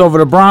 Ravens over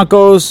the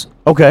Broncos.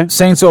 Okay.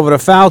 Saints over the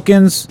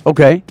Falcons.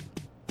 Okay.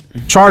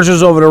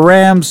 Chargers over the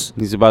Rams.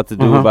 He's about to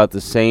do about the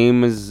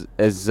same as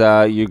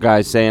you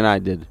guys saying I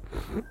did.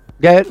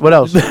 Yeah, what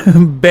else?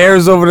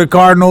 Bears over the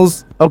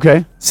Cardinals.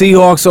 Okay.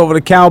 Seahawks over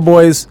the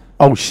Cowboys.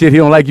 Oh, shit, he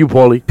don't like you,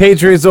 Paulie.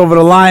 Patriots over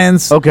the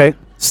Lions. Okay.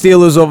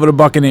 Steelers over the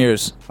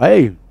Buccaneers.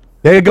 Hey,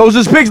 there goes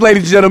his picks,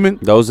 ladies and gentlemen.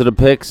 Those are the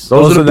picks.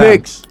 Those are the them.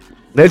 picks.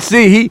 Let's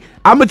see.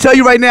 I'm going to tell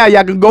you right now,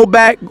 y'all can go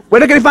back.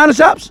 Where can they find the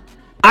shops?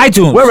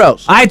 iTunes. Where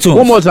else? iTunes.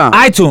 One more time.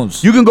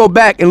 iTunes. You can go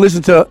back and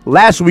listen to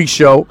last week's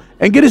show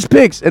and get his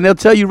picks, and they'll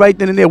tell you right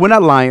then and there. We're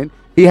not lying.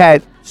 He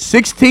had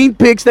 16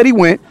 picks that he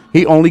went.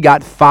 He only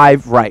got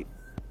 5 right.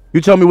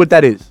 You tell me what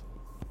that is.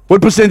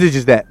 What percentage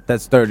is that?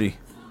 That's 30.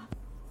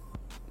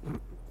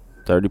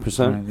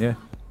 30%. Yeah.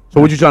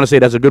 So what you trying to say?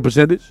 That's a good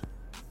percentage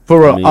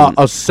for a better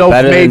than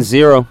self-made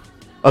zero.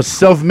 a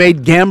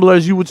self-made gambler,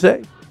 as you would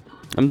say.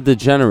 I'm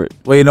degenerate.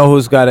 Well, you know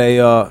who's got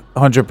a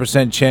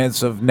 100%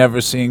 chance of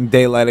never seeing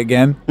daylight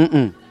again?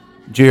 Mm-mm.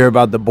 Did you hear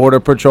about the Border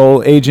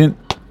Patrol agent?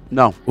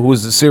 No. Who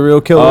was the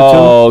serial killer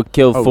Oh,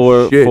 killed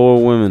Oh, shit.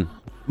 four women.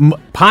 too?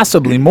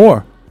 Possibly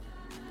more.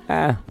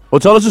 Well,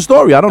 tell us a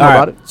story. I don't know All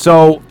about right. it.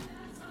 So,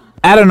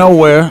 out of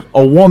nowhere,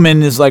 a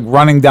woman is like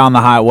running down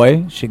the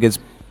highway. She gets,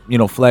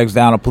 flags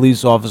down. A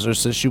police officer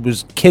says she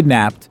was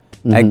kidnapped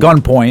at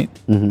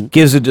gunpoint,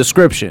 gives a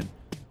description.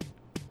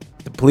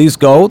 The police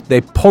go,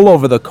 they pull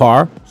over the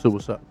car. So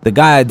what's up? The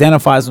guy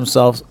identifies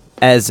himself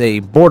as a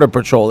Border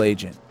Patrol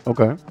agent.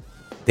 Okay.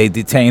 They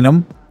detain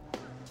him.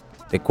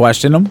 They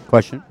question him.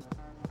 Question.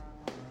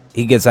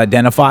 He gets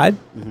identified.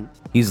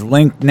 He's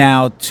linked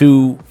now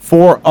to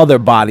 4 other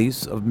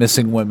bodies of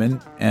missing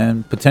women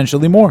and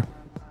potentially more.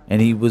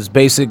 And he was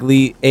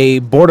basically a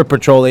Border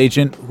Patrol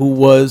agent who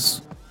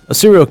was a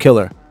serial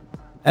killer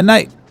at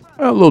night.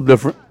 A little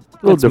different. A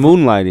little It's different.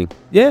 moonlighting.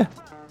 Yeah.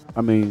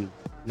 I mean,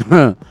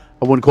 I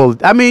wouldn't call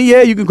it. I mean,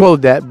 yeah, you can call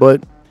it that.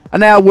 But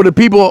now, were the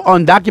people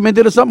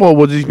undocumented or something, or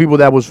was these people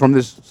that was from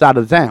this side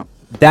of the town?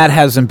 That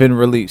hasn't been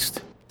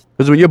released.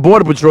 Because when you're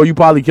Border Patrol, you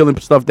probably killing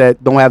stuff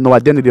that don't have no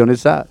identity on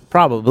this side.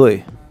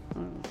 Probably.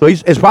 So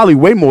it's probably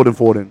way more than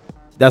 4 then.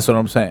 That's what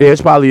I'm saying. Yeah,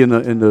 it's probably in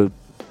the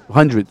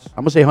hundreds.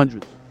 I'm gonna say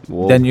hundreds.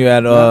 Whoa. Then you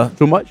had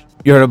Too much?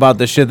 you heard about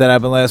the shit that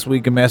happened last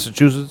week in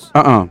Massachusetts?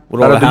 With With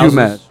all all the the houses?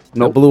 UMass.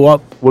 Nope. that blew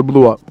up? What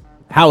blew up?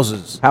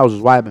 Houses. Houses.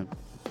 Why happened?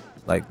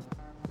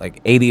 Like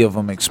 80 of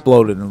them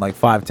exploded in like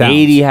 5 towns.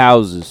 80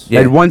 houses. Yeah.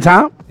 At one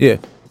time? Yeah.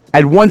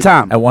 At one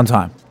time? At one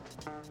time.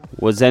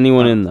 Was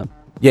anyone in them?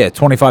 Yeah,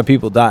 25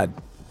 people died.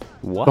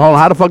 What? Hold on,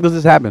 how the fuck does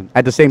this happen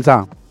at the same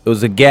time? It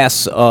was a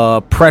gas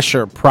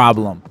pressure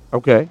problem.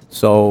 Okay.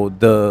 So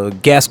the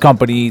gas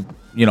company,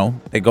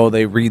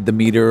 they read the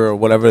meter or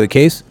whatever the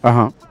case.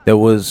 Uh-huh. There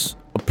was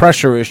a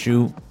pressure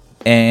issue,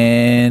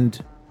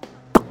 and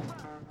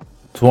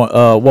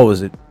what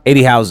was it?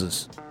 80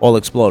 houses all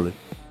exploded.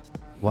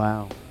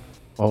 Wow.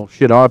 Oh,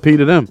 shit, RP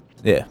to them.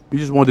 Yeah. You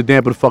just wanted to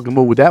dampen the fucking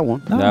mood with that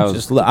one. No,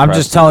 I'm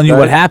just telling you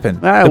what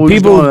happened. Right, the we're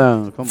just going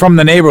people down. from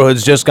the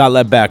neighborhoods just got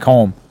let back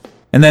home.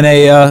 And then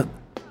a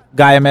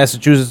guy in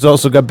Massachusetts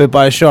also got bit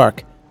by a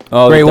shark.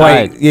 Oh, Great he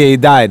white. died. Yeah, he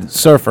died.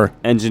 Surfer.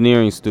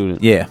 Engineering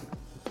student. Yeah.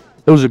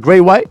 It was a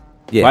great white?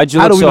 Yeah. Why'd you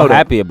How look do we know so that?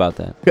 happy about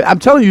that? I'm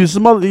telling you,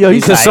 some other... Yo,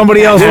 Because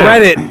somebody else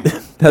read it.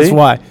 That's See?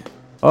 why.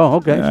 Oh,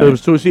 okay. Yeah. So it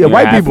was two. See,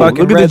 white I people. fucking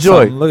Look at the read joy.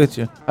 something. Look at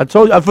you. I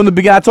told you from the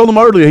beginning. I told him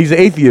earlier he's an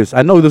atheist.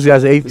 I know this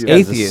guy's an atheist.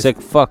 This guy's a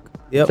sick fuck.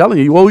 Yep. I'm telling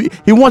you. Well,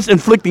 he wants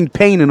inflicting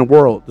pain in the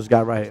world. This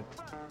guy right here.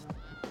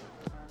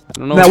 I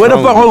don't know Now, what's where the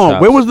wrong fuck? with Hold you,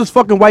 on. Where Chops. was this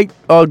fucking white,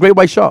 great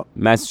white shark?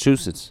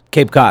 Massachusetts.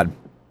 Cape Cod.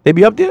 They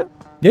be up there?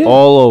 Yeah.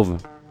 All over.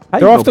 How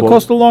They're you off know, the boy?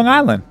 coast of Long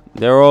Island.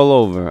 They're all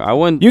over. I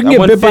went. You can I get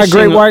went bit by fishing-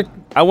 great white.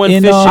 I went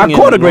in, fishing. I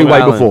caught a in great Long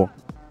white Island. before.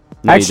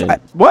 No, you Ask,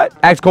 didn't. what?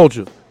 Ask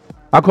Culture.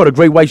 I caught a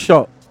great white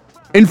shark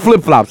in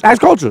flip flops.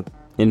 Ask Culture.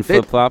 In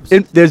flip flops.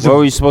 it- there's What a-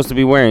 were you supposed to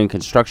be wearing?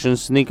 Construction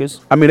sneakers.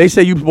 I mean, they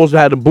say you supposed to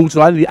have the boots.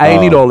 So I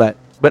ain't need all that.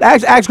 But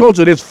ask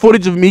Culture. There's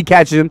footage of me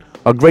catching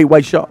a great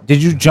white shark.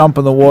 Did you jump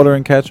in the water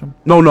and catch them?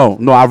 No.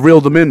 I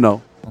reeled them in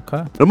though.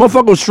 Okay. The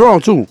motherfucker was strong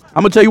too.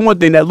 I'm gonna tell you one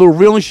thing. That little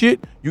reeling shit,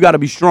 you gotta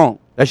be strong.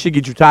 That shit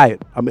get you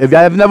tired. I mean, if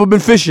y'all have never been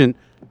fishing,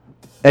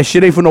 that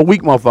shit ain't for no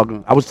weak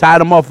motherfucker. I was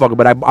tired of motherfucker,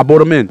 but I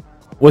brought him in.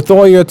 With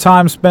all your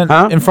time spent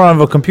in front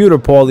of a computer,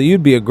 Paulie,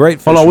 you'd be a great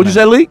fisherman. Hold on, what'd you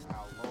say, Lee?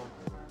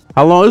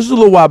 How long? This is a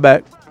little while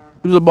back.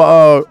 He was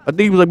about, I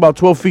think he was like about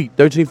 12 feet,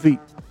 13 feet.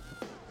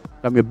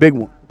 Got me a big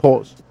one.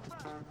 Pause.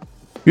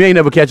 You ain't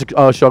never catch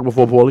a shark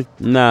before, Paulie?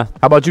 Nah. How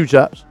about you,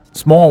 Chops?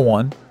 Small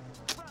one.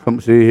 Come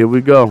see, here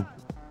we go.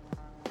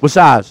 What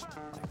size?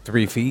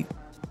 3 feet.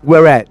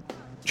 Where at?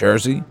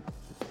 Jersey.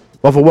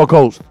 Off of what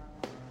coast?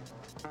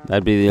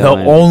 That'd be the The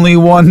Atlantic. only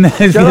one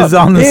that is Shut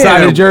up. on the side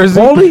Damn, of Jersey.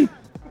 Paulie?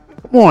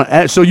 Come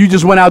on. So you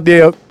just went out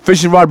there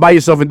fishing rod by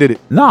yourself and did it?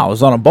 No, I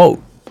was on a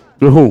boat.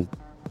 With who?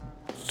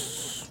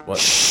 What?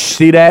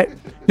 See that?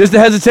 Just the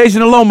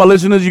hesitation alone, my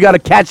listeners, you got to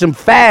catch them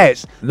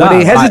fast. Nah, when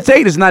they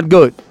hesitate, it's not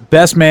good.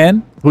 Best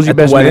man. Who's your at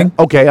the best wedding. man?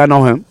 Okay, I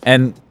know him.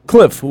 And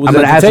Cliff, who was I'm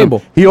gonna at ask the table.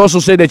 him. He also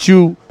said that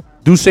you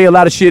do say a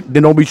lot of shit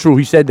that don't be true.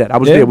 He said that. I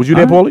was Yeah? there. Was you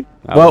there, Paulie?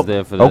 I was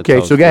there for that okay,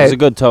 toast. so go It was ahead. a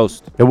good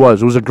toast. It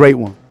was a great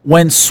one.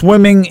 When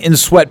swimming in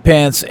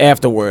sweatpants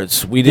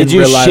afterwards, we didn't Did you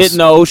realize. shit in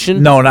the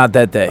ocean? No, not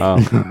that day. Oh.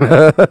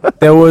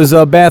 There was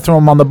a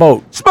bathroom on the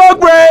boat. Smoke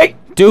break!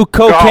 Do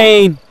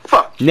cocaine.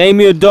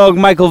 Name your dog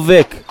Michael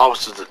Vick.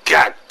 Officer the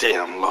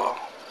goddamn law.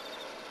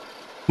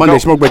 Monday,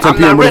 Smoke Break, 10 I'm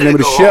p.m. not What's the ready name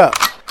of to the go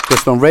show?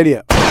 Just on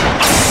radio.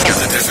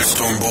 The Desert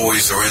Storm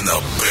Boys are in the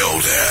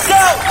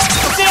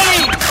building.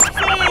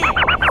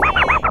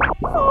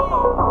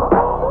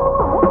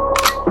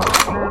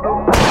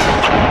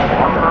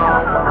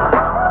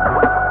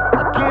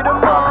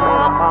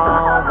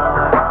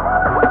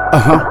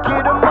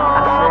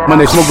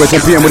 Monday, Smoke Break,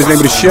 10 p.m. What is the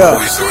name of the show?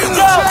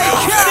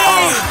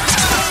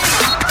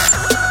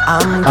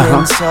 I'm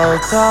getting so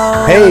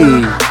cold.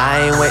 Hey.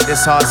 I ain't wait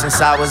this hard since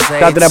I was 18.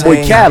 Shout out to that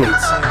boy Cali.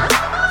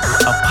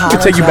 I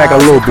can take you back a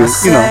little bit.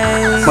 You know,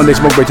 Monday,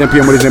 Smoke Break, 10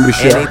 p.m. What is the name of the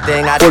show?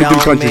 Anything I 43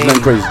 don't countries, nothing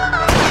mean. crazy.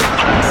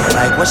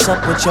 Like, what's up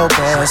with your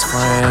best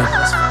friend?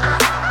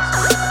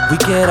 We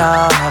could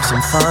all have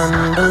some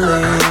fun,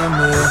 believe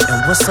me. And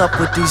what's up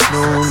with these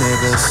new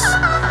niggas?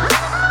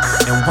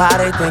 And why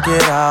they think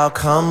it all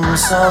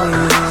comes so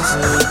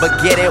easy?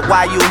 But get it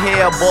while you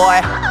here, boy.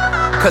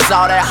 Cause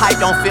all that hype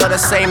don't feel the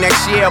same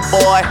next year,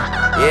 boy.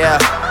 Yeah.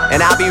 And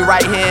I'll be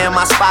right here in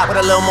my spot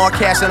with a little more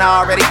cash than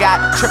I already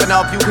got. Tripping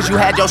off you cause you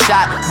had your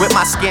shot. With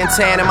my skin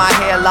tan and my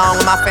hair long.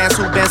 And my fans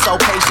who been so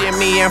patient.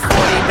 Me and 40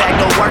 back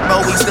to work,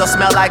 but we still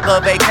smell like a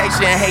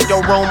vacation. Hate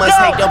the rumors,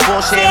 hate the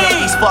bullshit,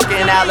 hate these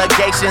fucking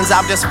allegations.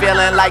 I'm just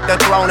feeling like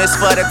the throne is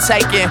for the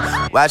taking.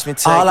 Watch me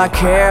take all I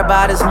care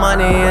about is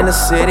money in the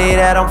city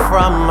that I'm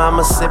from.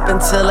 I'ma sip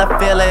until I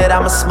feel it,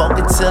 I'ma smoke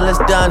until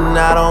it's done.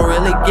 I don't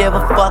really give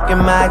a fuck,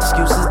 and my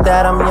excuse is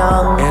that I'm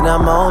young. And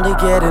I'm only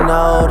getting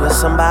older,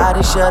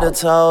 somebody should've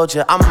told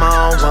you I'm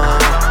on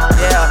one.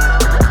 Yeah,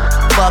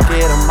 fuck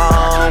it, I'm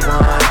on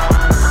one.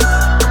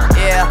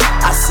 Yeah,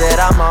 I said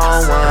I'm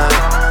on one.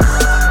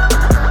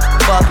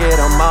 Fuck it,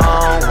 I'm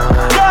on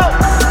one.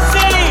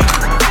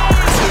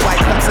 Two white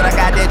cups and I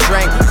got that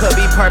drink. Could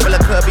be purple or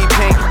could be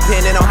pink,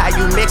 depending on how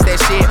you mix that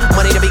shit.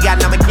 Money to be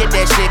gotten, I'ma get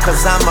that shit, cause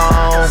I'm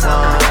on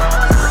one.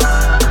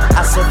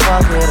 I said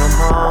fuck it,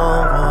 I'm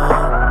on one.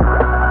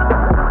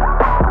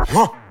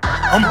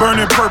 I'm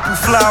burning purple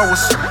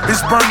flowers,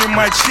 it's burning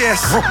my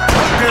chest.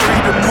 Bury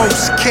the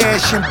most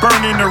cash and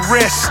burning the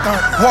rest.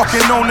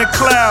 Walking on the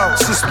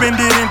clouds,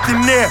 suspended in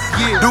thin air.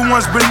 The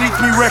ones beneath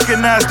me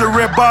recognize the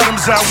red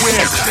bottoms I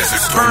wear.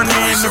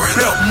 Burning in the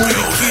belt, move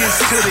the kids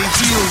to the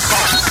heels.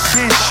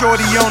 Then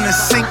shorty on the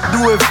sink,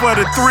 do it for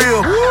the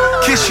thrill.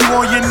 Kiss you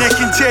on your neck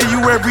and tell you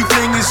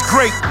everything is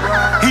great.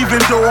 Even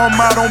though I'm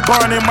out on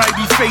bond and might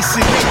be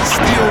facing it,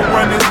 still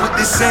running with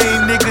the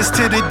same niggas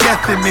to the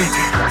death of me.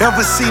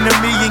 Ever seen $1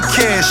 million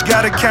cash?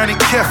 Gotta count it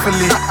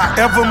carefully.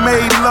 Ever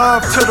made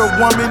love to the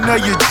woman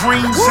of your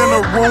dreams in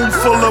a room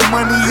full of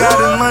money out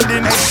in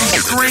London as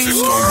she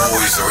screams?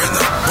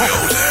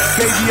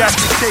 Baby, I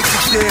can take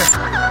it there.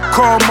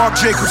 Call Marc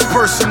Jacobs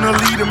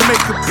personally to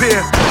make a pair.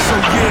 So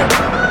yeah,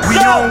 we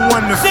on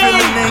one, the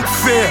feeling ain't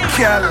fair.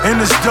 And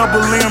it's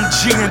double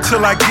MG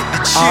until I get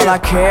the cheer. All I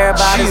care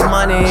about is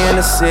money in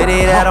the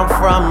city that I'm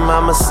from.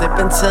 I'ma sip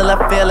until I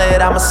feel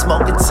it, I'ma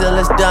smoke until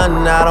it's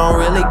done. I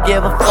don't really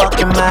give a fuck,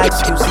 and my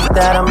excuse is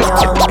that I'm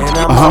young. And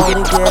I'm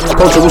only getting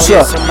Culture, what's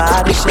up?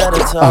 Somebody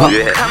should've told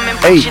me.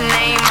 Hey.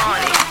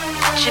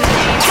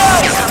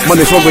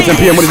 Monday, smoke at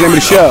 10 p.m. What is the name of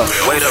the show?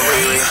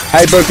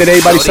 Happy birthday to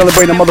everybody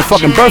celebrating a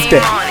motherfucking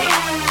birthday.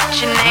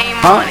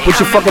 Huh? Put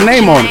your fucking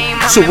name on it.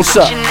 So what's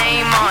up?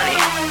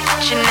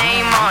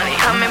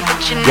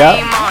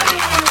 Yeah.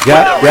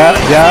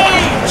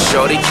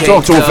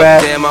 Talk to him,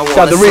 fast. Shout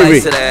out to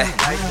Riri.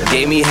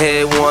 Gave me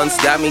head once,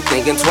 got me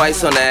thinking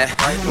twice on that.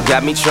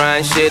 Got me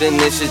trying shit and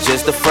this is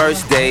just the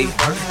first day.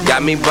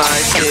 Got me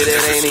buying shit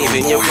that ain't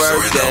even your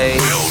birthday.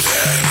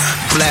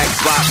 Black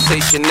box, say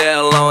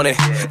Chanel on it.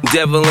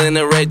 Devil in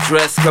a red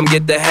dress, come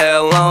get the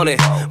hell on it.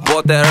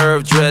 Bought that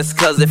herb dress,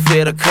 cause it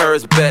fit her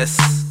curves best.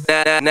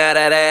 Now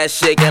that ass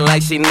shaking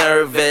like she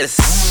nervous.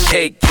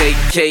 Cake, cake,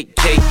 cake,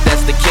 cake,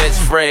 that's the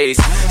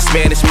catchphrase.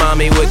 Spanish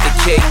mommy with the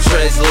cake,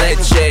 tres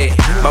leche.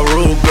 My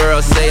rude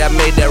girl say I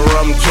made that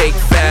rum cake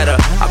fatter.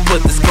 I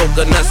put this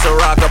coconut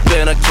Ciroc up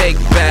in a cake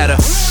batter.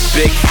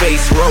 Big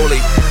face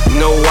rolling,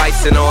 no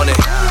icing on it.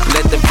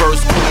 Let the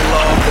verse cool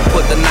off and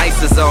put the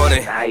nicest on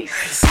it.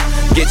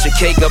 Get your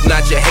cake up,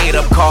 not your hate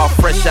up. Car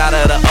fresh out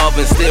of the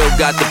oven, still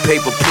got the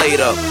paper plate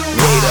up.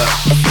 Wait up.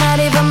 It's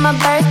not even my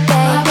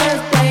birthday,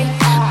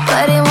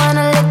 but he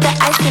wanna lick the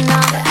icing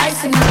off.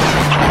 I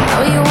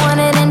know you want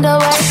it in the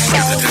worst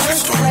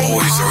way.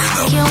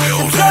 You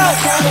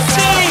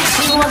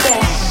want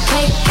that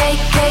cake,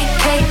 cake, cake,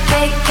 cake,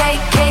 cake,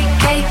 cake, cake,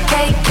 cake,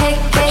 cake, cake, cake,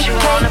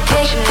 cake,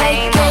 cake,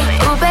 cake.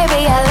 Ooh,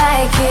 baby, I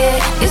like it.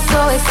 You're so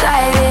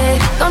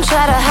excited. Don't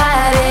try to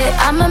hide it.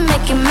 I'ma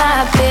make you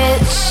my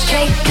bitch.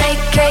 Cake,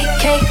 cake, cake,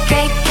 cake,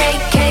 cake,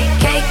 cake, cake,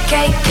 cake,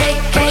 cake,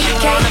 cake, cake,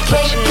 cake,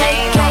 cake,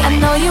 cake. I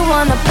know you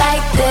wanna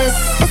bite this.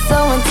 It's so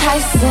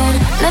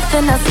enticing.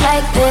 Nothing else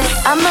like this.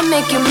 I'ma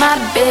make you my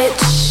bitch.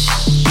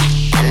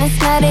 And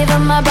it's not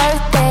even my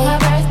birthday,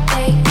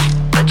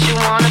 but you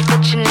wanna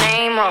put your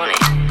name on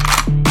it.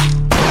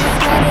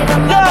 It's not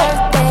even my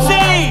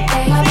birthday,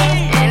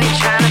 and he's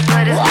tryna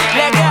put his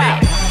name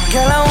on it.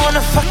 Girl, I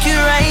wanna fuck you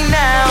right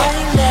now.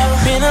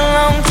 Been a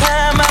long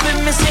time, I've been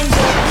missing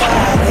your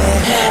body.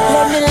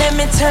 Let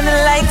me turn the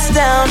lights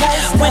down.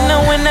 When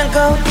I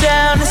go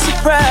down, it's a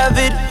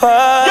private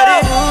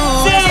party.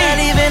 Ooh, it's not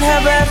even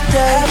her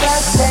birthday,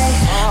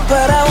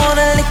 but I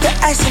wanna lick the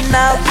icing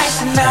out.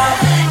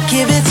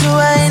 Give it to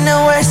her in the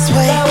worst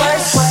way.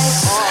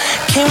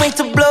 Can't wait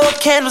to blow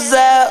candles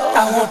out.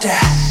 I want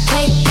that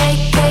cake,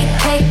 cake, cake,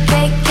 cake,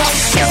 cake, cake.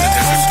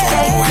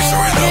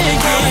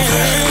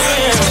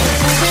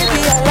 Baby,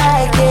 I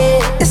like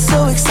it. It's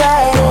so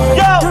exciting.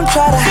 Don't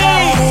try to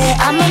hide it.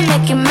 I'ma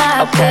make you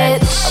my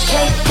bitch.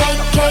 Cake, cake,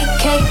 cake,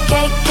 cake,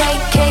 cake,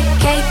 cake,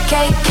 cake,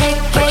 cake,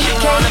 cake, cake, cake,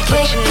 cake,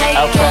 cake,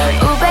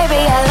 cake. Ooh, baby,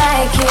 I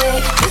like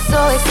it. It's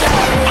so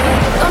exciting.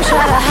 Don't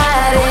try to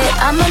hide it.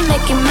 I'ma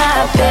make you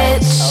my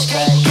bitch.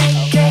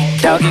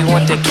 Doggy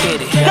want the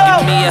kitty.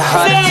 Give me a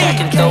heart attack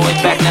and throw it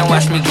back, now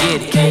watch me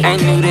get it.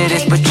 Ain't new to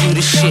this, but you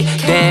the shit.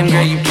 Damn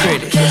girl, you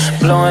pretty.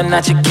 Blowing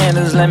out your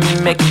candles, let me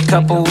make a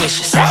couple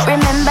wishes.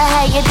 Remember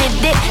how you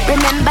did it,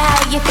 remember how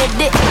you did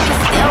it. You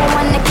still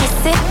wanna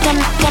kiss it,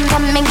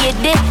 come and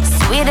get it.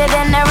 Sweeter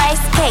than a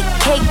rice cake,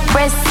 cake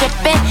bread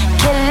sipping.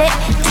 Kill it,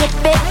 tip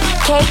it,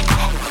 cake.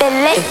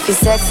 If you're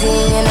sexy,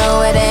 you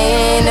know it,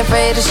 I ain't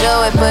afraid to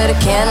show it. Put a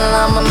candle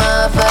on my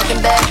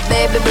motherfucking back,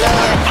 baby, blow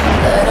it.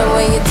 Love the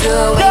way you do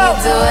it, when you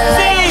do it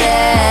like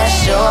that.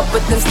 Show up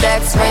with them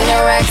stacks, ring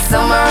the racks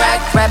on my rack.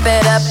 Wrap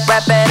it up,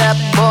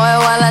 boy,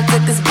 while I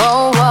took this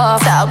bow off.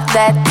 Talk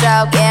that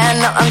talk, yeah,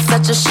 I know I'm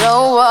such a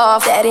show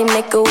off. Daddy,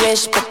 make a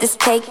wish, put this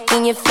cake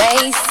in your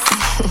face.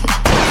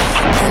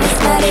 And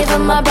it's not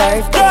even my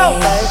birthday.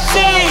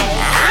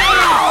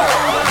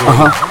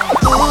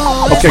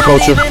 Okay,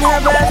 Culture.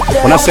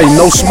 When I say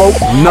no smoke,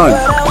 none.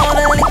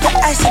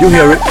 You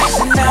hear it.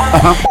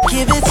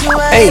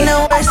 Hey,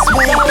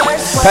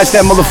 pass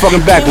that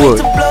motherfucking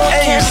backwood.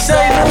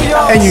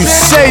 And you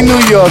say New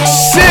York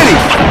City.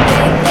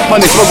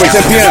 Monday, smoke at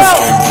 10 p.m.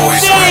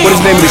 What is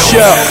the name of the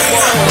show?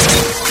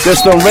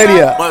 Just on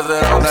radio. R.I.P.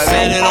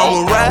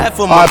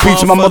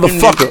 to my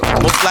motherfucker.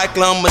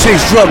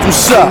 Chase Drugs,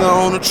 what's up?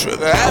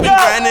 Shout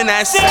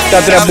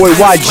out to that boy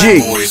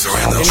YG.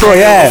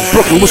 Troy Ave,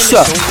 Brooklyn, what's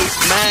up?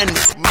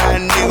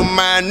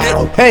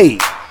 Hey.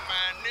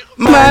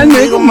 My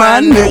nigga.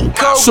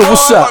 So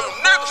what's up?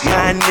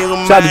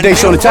 Shout out to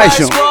Dayshon the Tight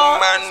Show.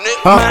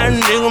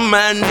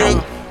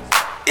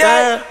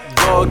 Yeah.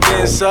 Go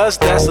against us,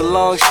 that's a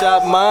long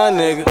shot, my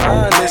nigga.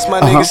 This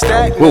my nigga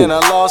Stack, man, I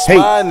lost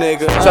my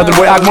nigga. Shout out to the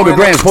boy Akmoga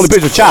Grams, Holy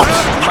Picture Chops.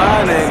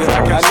 My nigga,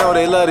 I know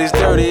they love these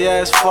dirty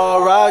ass fall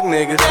rock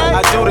niggas.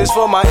 I do this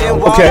for my NY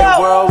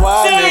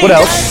worldwide niggas. What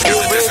else?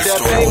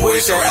 Shout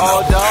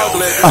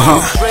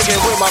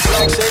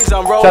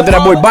out to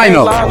that boy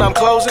Bino.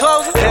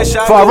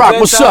 Far Rock,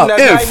 what's up?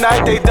 If. Shout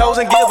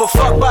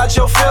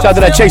out to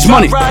that Chase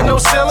Money.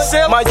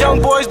 My young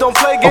boys don't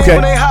play games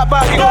when they hop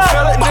out, you gon'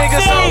 feel it.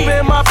 Niggas up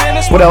in my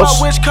business. What else?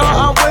 Which car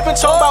I'm whipping,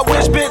 talk about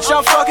which bitch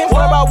I'm fucking.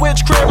 What about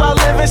which crib I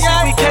live in? See,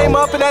 we came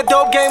up in that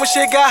dope game when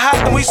shit got hot,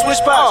 then we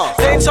switched spots.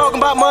 They ain't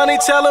talking about money,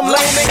 tell them lame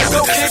niggas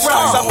go kick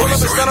rocks. I pull up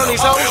and stun on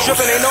these hoes,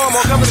 tripping, they know I'm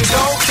on company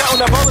dough.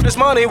 Counting up all of this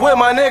money with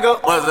my nigga.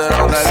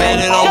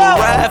 Said it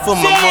I'ma ride for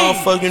my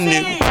motherfucking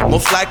nigga.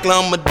 Most likely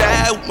I'ma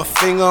die with my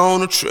finger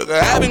on the trigger.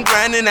 I've been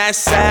grinding that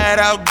side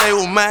all day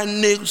with my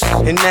niggas,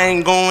 and I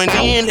ain't going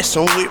in, that's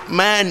on with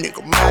my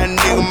nigga. My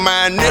nigga,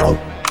 my nigga.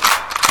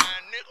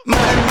 My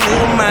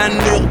nigga, my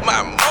nigga,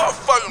 my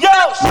motherfucking nigga.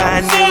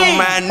 My nigga,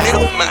 my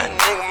nigga, my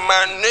nigga,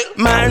 my nigga,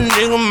 my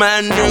nigga,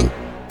 my nigga.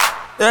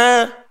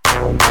 Yeah.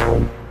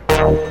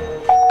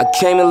 I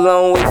came a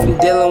long way from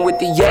dealing with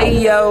the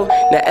yayo.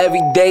 Now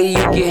every day you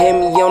can hear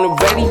me on the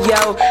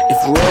radio. If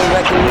we don't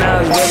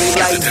recognize where we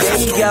like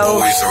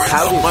Dayo,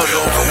 how do I'ma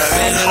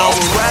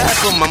ride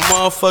for my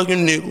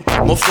motherfucking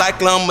nigga. Most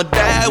likely I'ma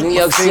die with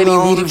my finger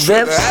on the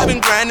trigger. I've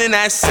been grinding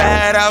that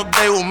side all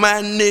day with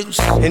my niggas,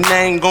 and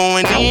I ain't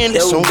going in,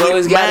 that's on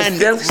with my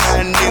nigga.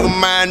 My nigga,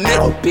 my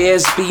nigga.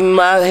 BSB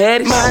my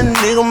head. My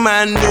nigga,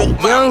 my nigga.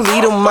 Young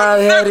leader my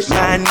head.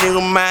 My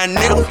nigga, my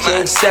nigga.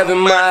 King 7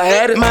 my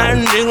head. My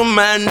nigga,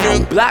 my nigga.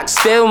 Block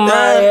still my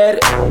head.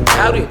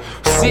 Howdy.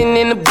 Sitting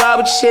in the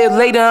barber chair,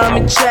 later I'm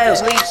in jail.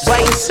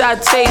 Biting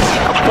sautés,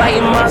 I'm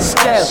biting my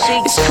scale.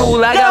 It's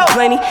cool, I got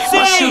plenty.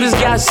 My shooters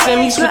got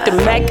semis with the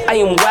Mac. I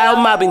am wild,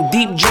 mobbing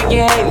deep,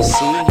 drinking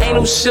Hennessy. Ain't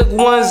no shook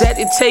ones at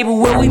the table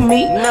where we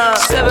meet.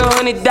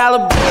 $700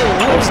 bill,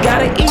 wolves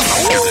gotta eat.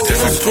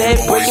 Dead,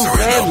 breaking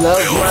bread,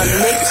 love my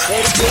niggas.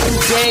 Breaking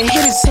dead,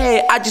 hit his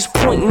head, I just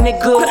point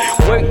nigga.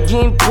 Work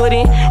getting put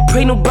in,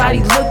 pray nobody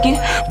looking.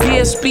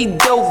 BSB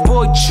dope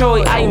boy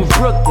Troy, I am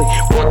Brooklyn.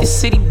 Bought the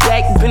city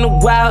back, been a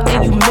while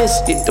and you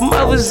missed it. Them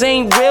others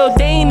ain't real,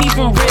 they ain't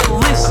even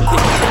realistic.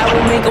 I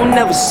will make them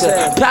never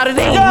sell. Powder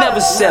they ain't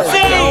never sell.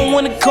 I don't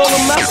wanna call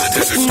them out,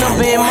 put the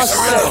number in my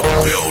cell.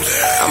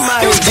 I'm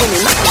out here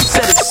winning, I can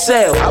set a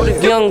sail.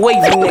 Young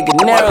wavy nigga,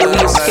 narrowly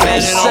escaped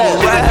the cell.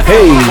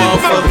 Hey.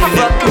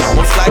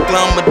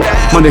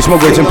 Monday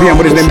Smoke at 10 p.m.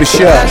 What is the name of the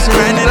show?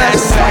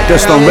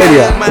 Just on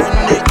radio.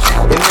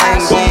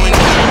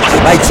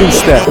 Like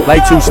two-step.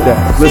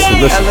 Listen.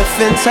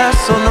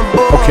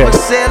 Okay.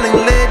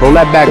 Roll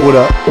that backwood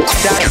up.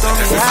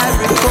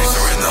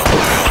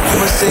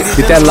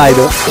 Get that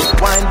lighter.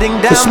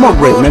 The smoke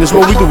break, man. This is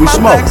what we do. We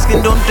smoke. Shout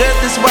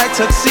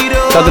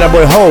out to that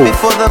boy Ho.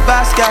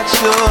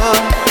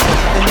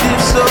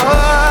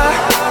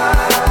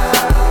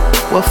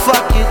 Well,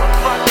 fuck it.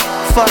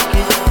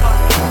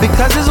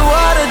 Because this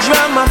water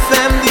drown my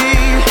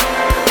family.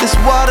 This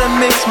water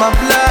makes my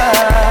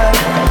blood.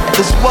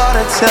 This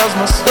water tells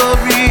my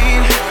story.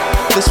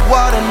 This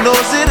water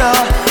knows it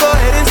all. Go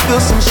ahead and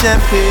spill some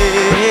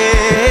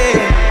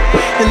champagne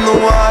in the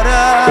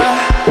water.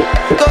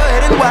 Go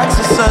ahead and watch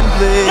the sun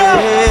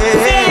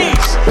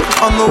blaze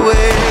on the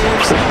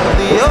waves of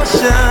the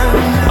ocean.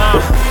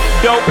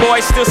 Dope boy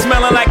still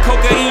smelling like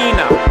cocaine.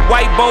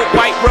 White boat,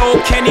 white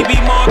road, can he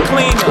be more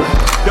cleaner?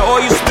 The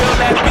oil you spill,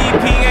 that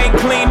BP ain't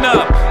clean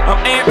up.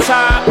 I'm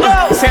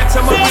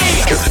anti-Santa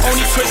Maria.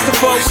 Only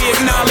Christopher, we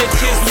acknowledge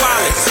his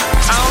wallet.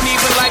 I don't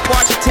even like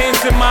watching tens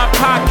in my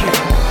pocket.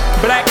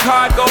 Black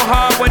card go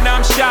hard when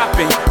I'm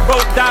shopping.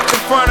 Both docked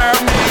in front of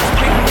her man's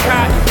picking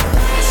cotton.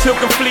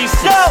 Silken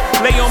fleeces,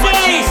 lay on my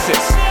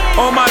Jesus.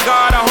 Oh my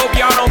God, I hope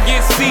y'all don't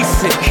get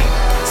seasick.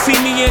 See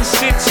me in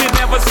shit you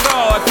never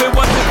saw. If it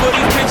wasn't for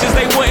these pictures,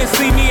 they wouldn't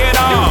see me at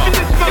all.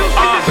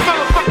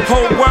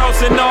 Whole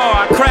world's in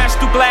awe. I crash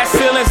through glass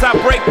ceilings, I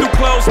break through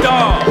closed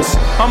doors.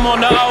 I'm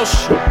on the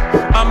ocean,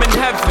 I'm in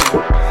heaven.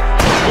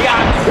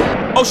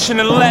 Yeah, Ocean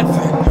 11.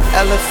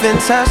 Elephant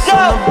tusk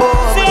on the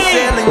board with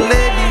sailing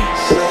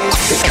ladies.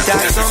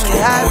 Dots on the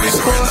Ivory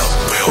Coast.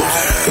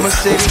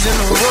 Mercedes in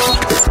the road,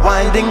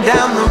 winding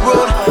down the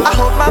road. I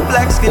hope my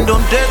black skin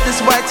don't dirt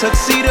this white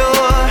tuxedo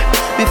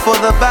before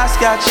the boss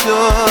got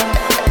sure.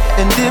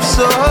 And if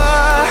so,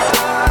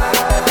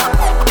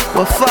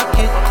 well fuck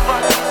it.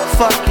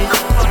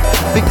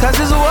 Because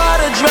this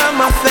water drown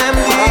my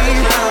family.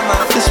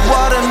 This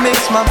water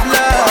makes my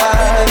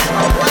blood.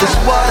 This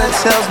water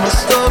tells my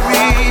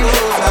story.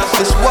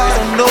 This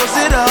water knows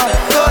it all.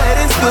 Go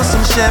ahead and spill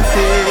some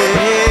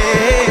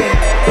champagne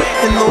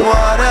in the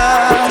water.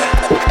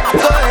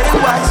 Go ahead and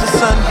watch the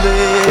sun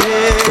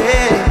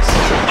blaze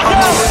on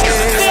the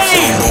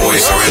way.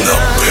 Boys are in the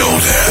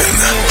building.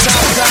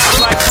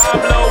 Like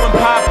Pablo and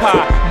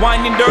Papa,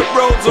 winding dirt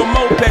roads on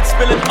mopeds,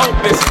 spilling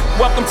opus.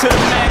 Welcome to the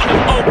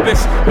Magnum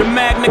Opus, the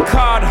Magna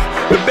Carta,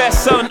 the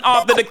best-selling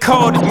author, the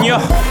code.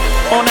 Yeah.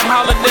 On a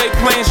holiday,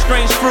 playing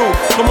strange fruit.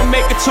 I'ma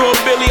make it to a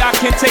Billy, I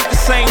can't take the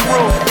same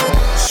route.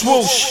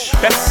 Swoosh,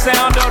 that's the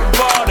sound of the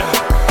border.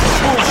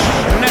 Swoosh,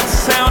 and that's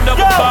the sound of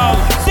a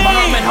baller.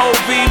 Muhammad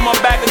Hovey, my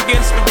back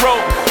against the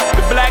rope.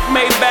 The black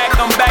Maybach,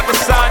 I'm back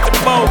inside the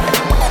boat.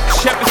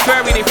 Shepard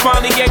Ferry, they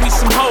finally gave me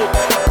some hope.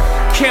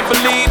 Can't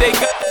believe they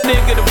got a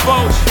nigga to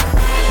vote.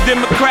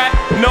 Democrat,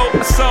 no,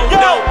 I so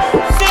dope.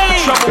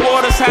 Troubled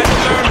waters had to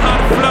learn how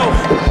to float.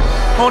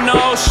 On the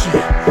ocean,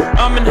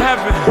 I'm in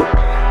heaven.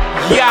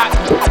 Yacht,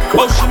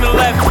 Ocean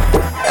 11.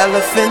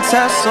 Elephant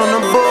tusk on the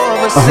board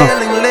of a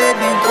sailing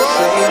lady.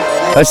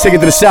 Let's take it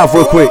to the south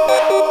real quick.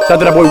 Shout out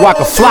to that boy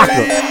Waka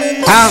Flocka.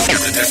 Huh?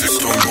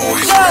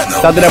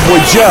 Shout out to that boy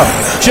Joe.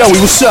 Joey,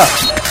 what's up?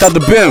 Shout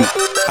out to Bim.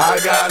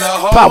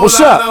 Pop,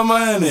 what's up?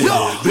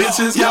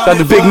 Shout out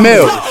to Big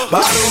Mill.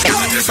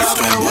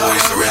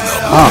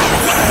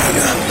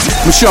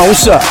 Michonne,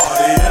 what's up?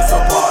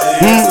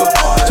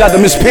 Shout out to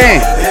Miss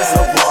Pan.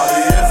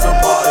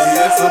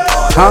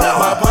 Huh?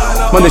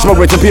 Monday Smoke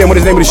Break 10 p.m. What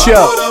is the name of the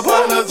show?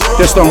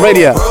 Just on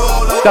radio.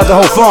 Shout out to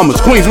Whole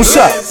Farmers. Queens, what's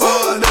up?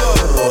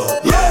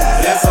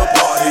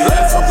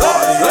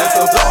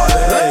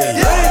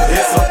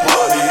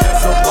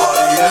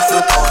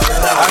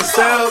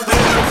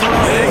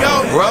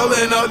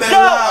 Rolling on that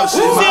loud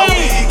shit. My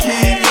weed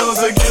keep your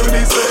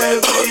security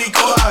says be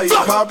quiet.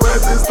 My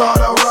presence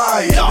start a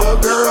riot. The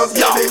girls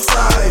get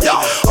excited.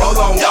 Hold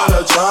on,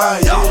 wanna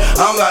try it.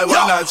 I'm like,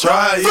 why not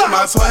try it?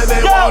 My sweat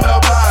they wanna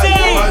buy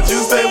it. My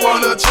juice they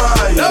wanna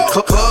try it.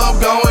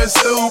 Club going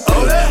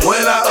stupid.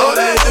 When I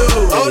they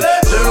do it.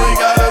 Jury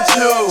gotta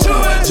choose.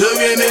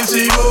 Jugging and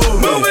she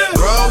moving.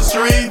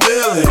 Grocery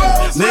dealing.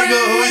 Nigga,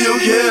 who you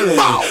killing?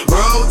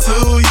 Bro,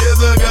 2 years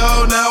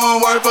ago, now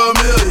I'm worth $1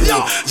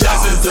 million.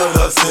 Justice to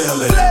the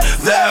ceiling.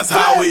 That's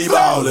how we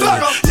ballin'.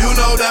 You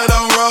know that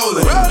I'm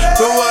rolling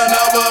to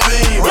another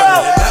beat.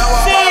 Now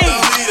I'm on the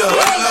leader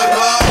in the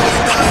club.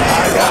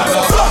 I got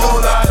a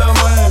whole lot of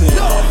money.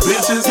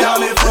 Bitches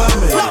count it for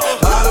me.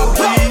 I don't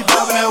keep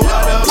popping that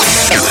water.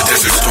 The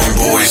Desert Storm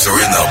Boys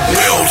are in the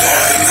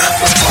building.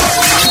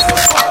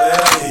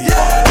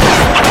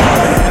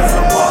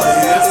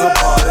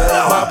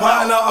 My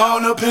partner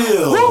on the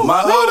pill. My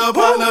other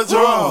partner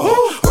drunk.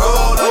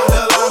 Roll up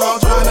the line, I'm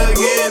trying to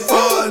get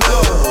fucked up.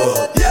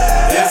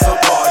 It's a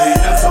party,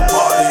 it's a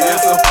party,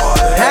 it's a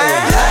party.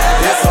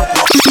 It's a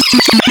party.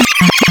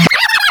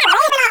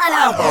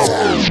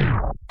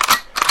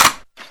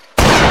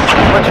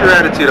 What's your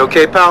attitude,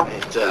 okay, pal?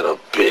 Ain't that a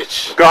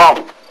bitch? Go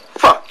home.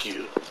 Fuck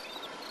you.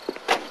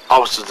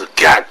 Officers of the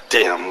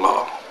goddamn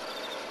law.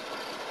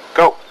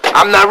 Go.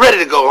 I'm not ready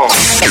to go home.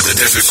 The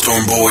Desert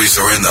Storm Boys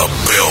are in the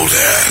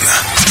building.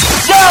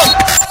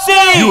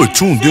 You are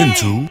tuned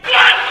into.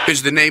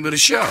 Is the name of the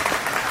show.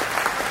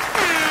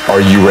 Are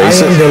you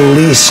racist? I am the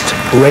least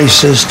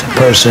racist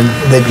person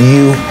that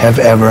you have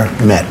ever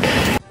met.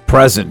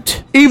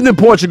 Present. Evening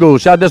Portugal.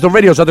 Shout out to the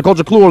radio. Shout out to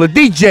Culture Clue. All the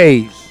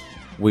DJs.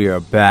 We are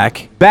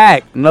back.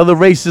 Back. Another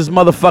racist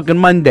motherfucking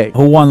Monday.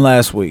 Who won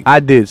last week? I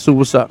did. Sue,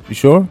 what's up? You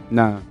sure?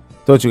 Nah.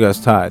 Thought you guys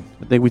tied.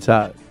 I think we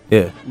tied.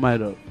 Yeah.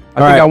 Might have. I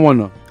think I won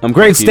though. I'm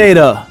great state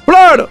of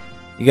Florida.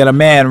 You got a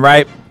man,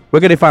 right? Where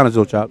can they find us,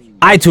 though, Chops?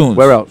 iTunes.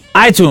 Where else?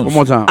 iTunes. One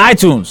more time.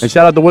 iTunes. And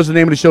shout out to what's the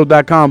name of the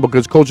show.com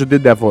because Culture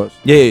did that for us.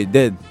 Yeah, it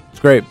did.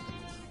 It's great.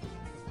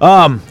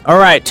 All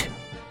right.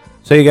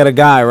 So you got a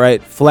guy,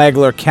 right?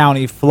 Flagler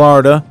County,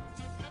 Florida.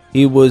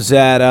 He was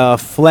at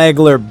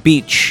Flagler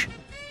Beach.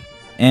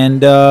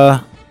 And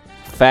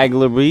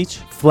Flagler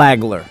Beach?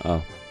 Flagler.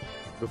 Oh.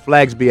 Where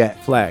flags be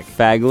at?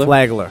 Flagler?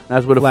 Flagler.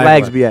 That's where the Flagler.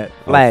 flags be at.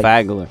 Flags. Oh,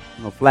 Flagler.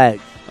 No,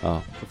 flags.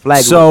 Oh. The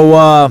Flagler.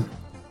 So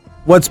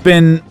what's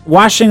been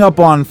washing up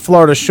on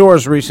Florida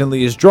shores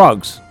recently is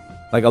drugs.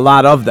 Like a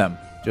lot of them.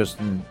 Just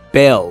in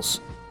bales.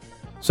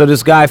 So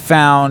this guy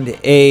found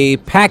a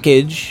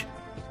package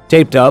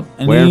taped up.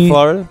 And Where in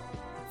Florida?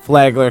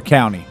 Flagler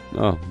County.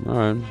 Oh,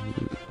 all right.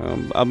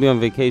 I'll be on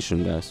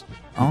vacation, guys.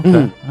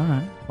 Okay. All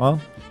right.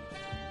 Well,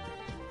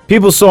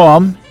 people saw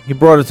him. He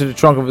brought it to the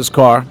trunk of his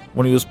car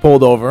when he was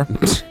pulled over.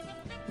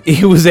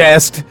 He was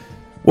asked,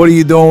 "What are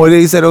you doing with it?"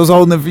 He said, "I was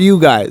holding it for you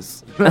guys."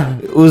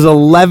 It was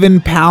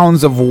 11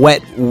 pounds of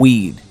wet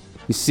weed.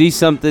 You see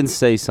something,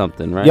 say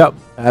something, right? Yep.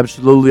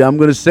 Absolutely. I'm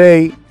going to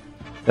say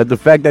that the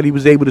fact that he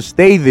was able to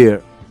stay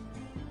there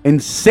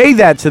and say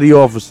that to the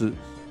officers.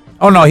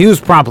 Oh, no, he was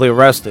promptly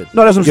arrested.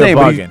 No, that's what I'm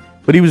You're saying.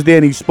 But he was there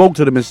and he spoke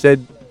to them and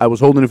said, "I was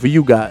holding it for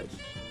you guys."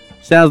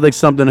 Sounds like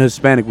something a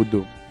Hispanic would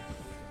do.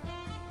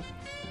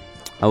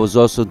 I was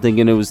also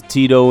thinking it was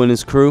Tito and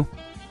his crew.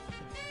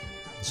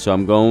 So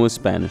I'm going with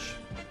Spanish.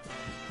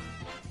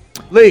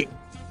 Lee.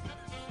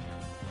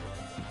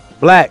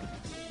 Black.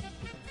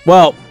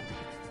 Well,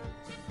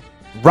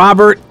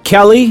 Robert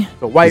Kelly.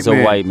 The white He's man.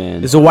 a white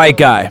man. Is a white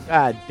guy.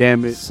 God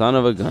damn it. Son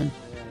of a gun.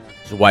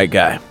 He's a white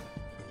guy.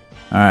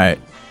 All right.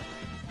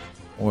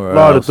 Where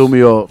Florida else? threw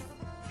me off.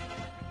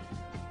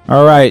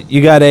 All right.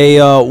 You got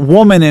a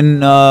woman in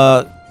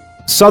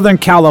Southern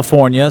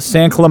California,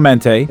 San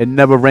Clemente. It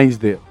never rains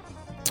there.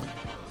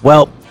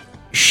 Well,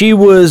 she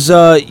was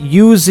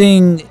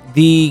using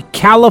the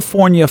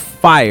California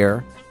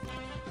fire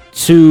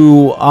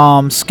to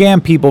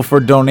scam people for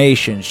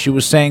donations. She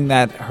was saying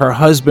that her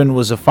husband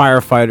was a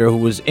firefighter who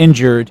was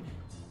injured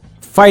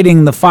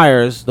fighting the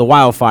fires, the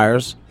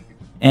wildfires,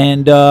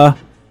 and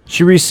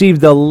she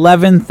received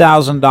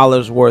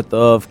 $11,000 worth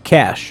of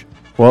cash.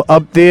 Well,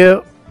 up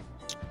there,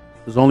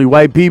 there's only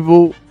white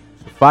people.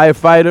 It's a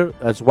firefighter.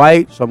 That's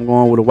white, so I'm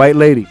going with a white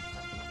lady.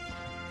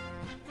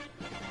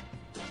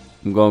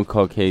 I'm going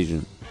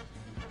Caucasian.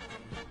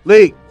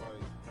 Lee,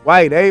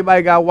 white.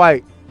 Everybody got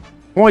white.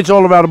 Points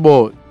all around the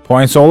board.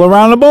 Points all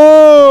around the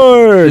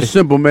board. It's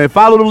simple, man.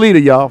 Follow the leader,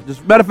 y'all.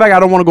 Just matter of fact, I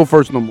don't want to go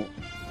first no more.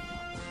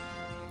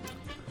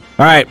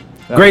 All right.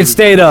 Great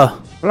state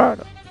of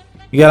Florida.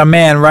 You got a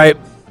man, right?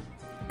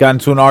 Got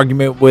into an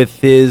argument with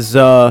his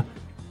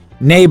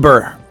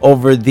neighbor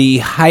over the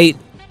height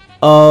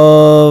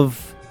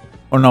of,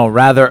 or no,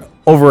 rather,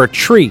 over a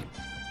tree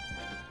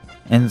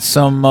and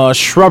some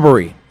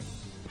shrubbery.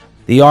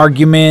 The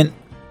argument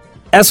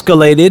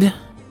escalated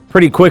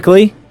pretty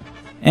quickly,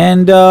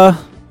 and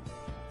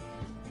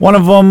one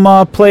of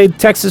them played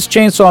Texas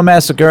Chainsaw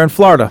Massacre in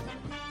Florida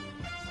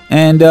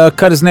and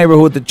cut his neighbor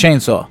with the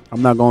chainsaw.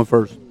 I'm not going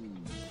first.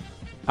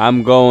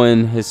 I'm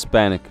going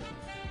Hispanic.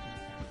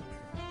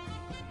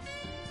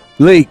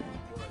 Lee,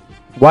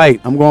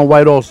 white. I'm going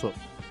white also.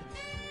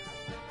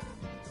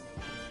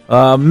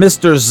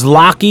 Mr.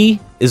 Zlaki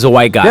is a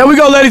white guy. There we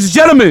go, ladies and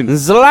gentlemen.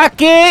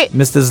 Zlaki.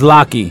 Mr.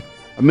 Zlaki.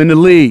 I'm in the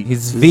lead.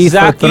 He's V for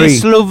Zaki 3.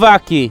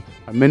 Slovaki.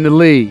 I'm in the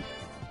lead.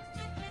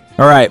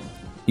 All right.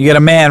 You got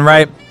a man,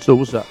 right? So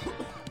what's up?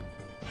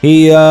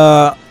 He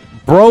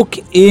broke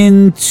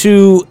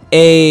into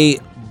a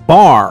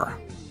bar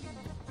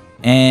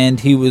and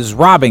he was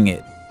robbing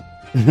it.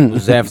 It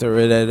was after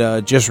it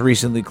had just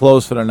recently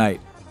closed for the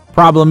night.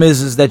 Problem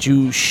is that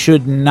you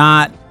should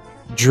not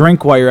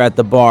drink while you're at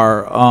the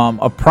bar.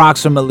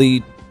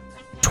 Approximately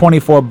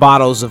 24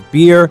 bottles of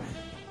beer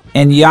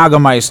and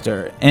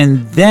Jägermeister,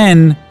 and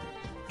then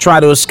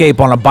try to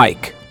escape on a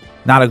bike.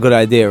 Not a good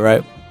idea,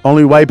 right?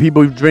 Only white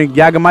people drink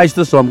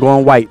Jägermeister, so I'm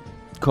going white.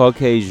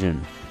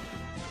 Caucasian.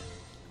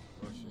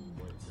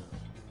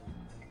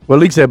 What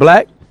Lee said,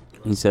 black?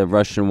 He said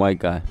Russian white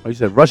guy. Oh, he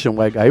said Russian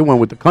white guy. He went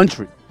with the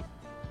country.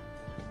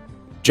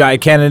 Jai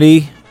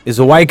Kennedy is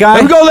a white guy.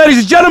 Here we go, ladies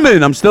and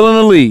gentlemen. I'm still in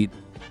the lead.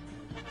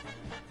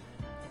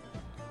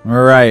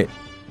 All right.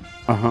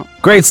 Uh-huh.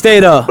 Great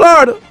state of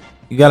Florida.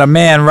 You got a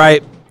man,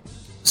 right?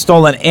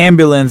 Stole an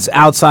ambulance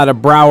outside of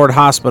Broward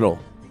Hospital.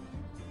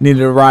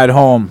 Needed a ride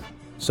home.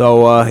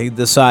 So he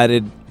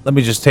decided, let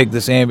me just take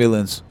this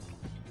ambulance.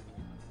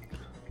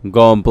 I'm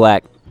going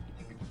black.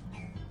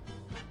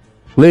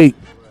 Lee,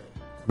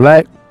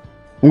 black.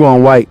 I'm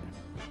going white.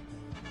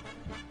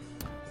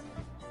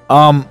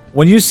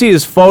 When you see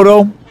his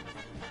photo,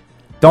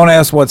 don't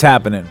ask what's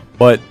happening.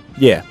 But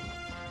yeah.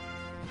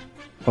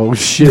 Oh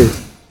shit.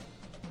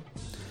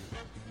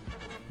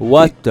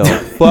 What the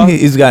fuck?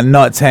 He's got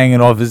nuts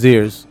hanging off his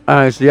ears. All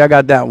right, so y'all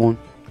got that one.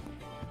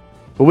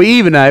 But we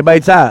even now.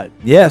 Everybody tied.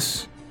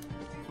 Yes.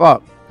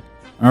 Fuck.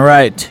 All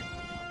right.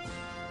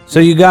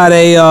 So you got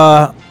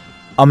a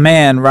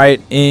man,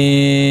 right,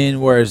 in,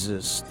 where is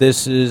this?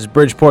 This is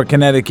Bridgeport,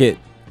 Connecticut.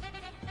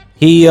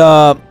 He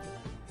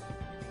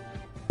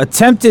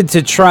attempted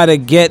to try to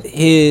get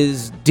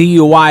his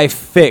DUI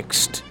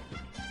fixed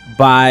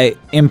by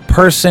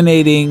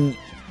impersonating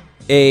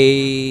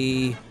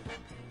a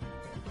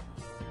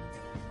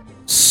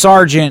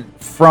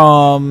sergeant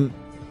from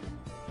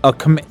a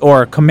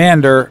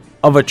commander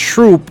of a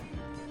troop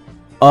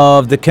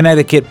of the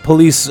Connecticut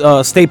Police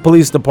State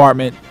Police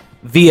Department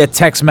via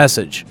text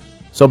message.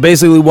 So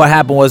basically what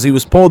happened was he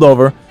was pulled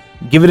over,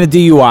 given a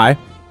DUI.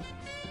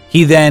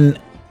 He then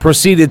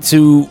proceeded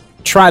to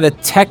try to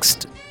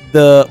text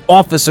the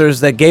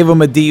officers that gave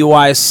him a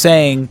DUI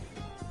saying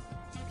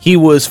he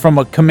was from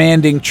a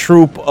commanding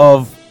troop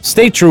of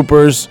state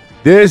troopers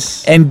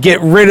and get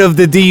rid of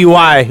the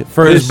DUI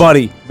for his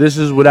buddy. This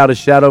is without a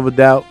shadow of a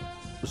doubt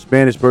a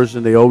Spanish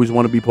person. They always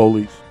want to be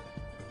police.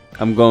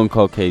 I'm going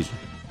Caucasian.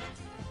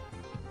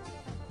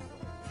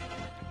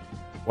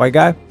 White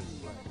guy?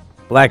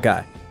 Black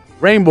guy.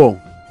 Rainbow.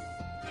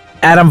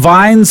 Adam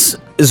Vines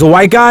is a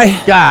white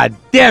guy? God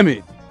damn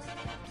it.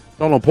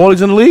 Hold on,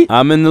 Paulie's in the lead?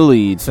 I'm in the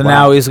lead. So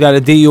now he's got a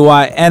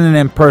DUI and an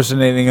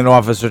impersonating an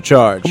officer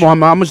charge. Come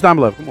on, how much time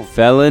left? Come on.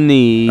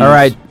 Felony. All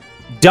right.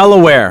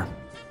 Delaware.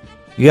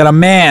 You got a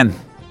man.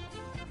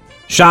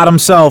 Shot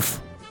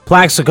himself.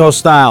 Plaxico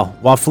style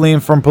while fleeing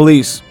from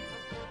police.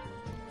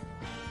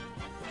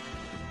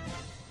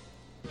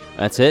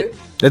 That's it?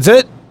 That's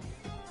it?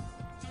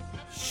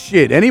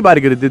 Shit,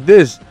 anybody could have did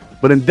this.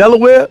 But in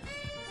Delaware,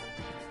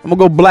 I'm going to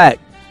go black.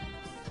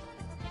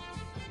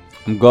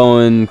 I'm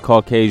going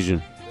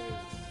Caucasian.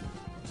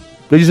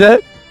 What you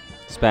said?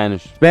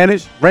 Spanish.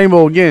 Spanish?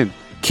 Rainbow again.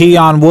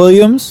 Keon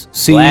Williams.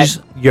 Sees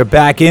you're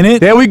back in it.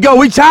 There we go.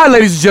 We tied,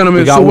 ladies and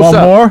gentlemen. We got So what's one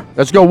up? more?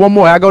 Let's go one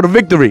more. I go to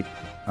victory.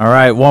 All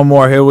right, one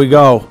more. Here we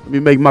go. Let me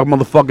make my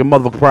motherfucking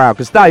mother proud.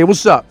 Castalia,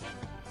 what's up?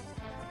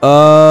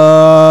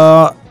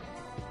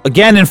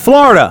 Again in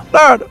Florida.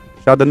 Shout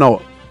out to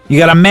Noah. You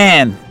got a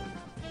man.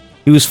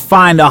 He was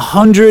fined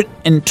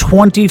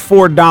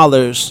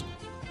 $124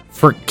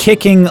 for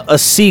kicking a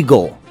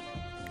seagull.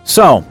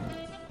 So,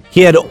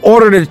 he had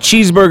ordered a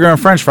cheeseburger and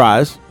french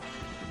fries.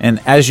 And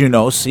as you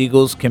know,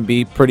 seagulls can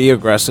be pretty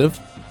aggressive.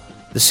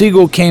 The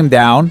seagull came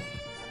down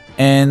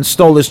and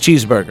stole his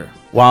cheeseburger.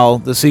 While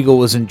the seagull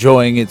was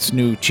enjoying its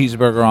new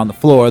cheeseburger on the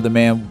floor, the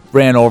man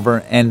ran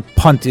over and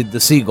punted the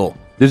seagull.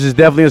 This is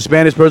definitely a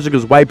Spanish person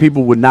because white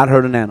people would not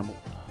hurt an animal.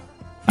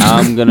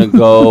 I'm going to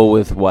go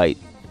with white.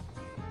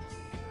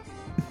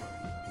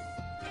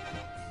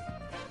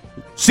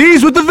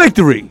 Seize with the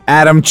victory.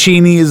 Adam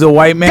Cheney is a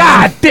white man.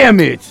 God damn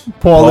it.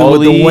 Paulie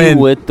with the win.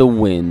 with the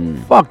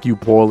win. Fuck you,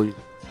 Paulie.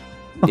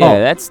 Yeah,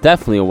 that's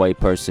definitely a white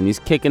person. He's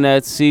kicking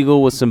that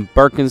seagull with some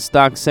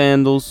Birkenstock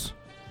sandals.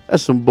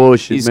 That's some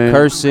bullshit, He's man.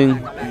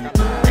 cursing.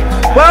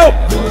 Well,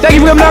 thank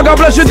you for coming out. God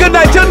bless you. Good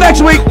night. Till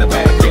next week.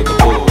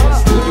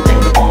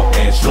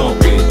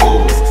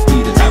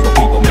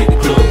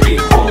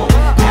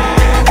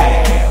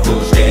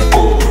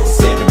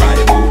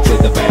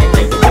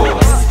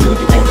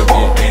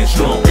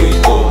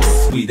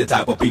 The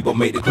type of people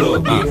make the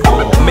club get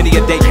full. Many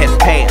a day has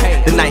passed,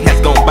 the night has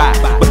gone by,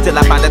 but still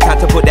I find the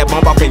time to put that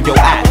bomb off in your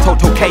eye.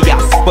 Total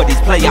chaos, but these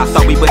playoffs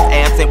thought we was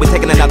absent. We're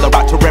taking another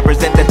route to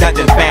represent the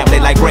Dungeon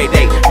family like grade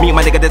A. Me and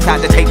my nigga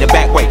decide to take the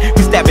back way.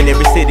 We stabbing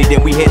every city,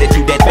 then we headed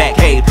to that back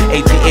cave.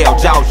 ATL,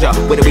 Georgia,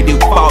 what do we do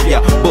for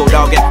ya?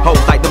 Bulldogging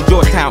hoes like them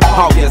Georgetown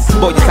Hoggers.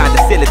 Boy, you signed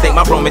the silly, think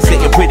my room is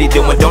sitting pretty,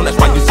 doing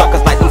donuts while you suckers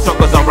like them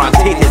suckers on round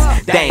titties.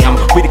 Damn,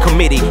 we the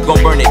committee,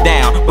 gon' burn it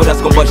down, but us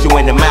gon' bust you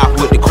in the mouth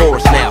with the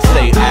chorus now.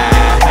 Say,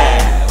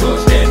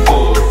 push that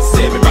force.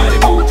 Everybody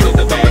move to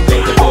the back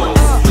of the bus.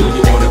 Do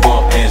you wanna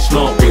bump and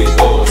slump with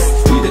us?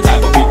 We the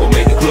type of people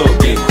make the club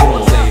get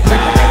crunk. Say,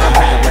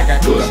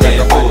 push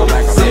that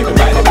force.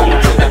 Everybody move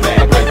to the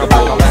back of the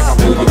bus.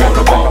 Do you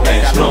wanna bump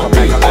and slump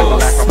with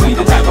us? We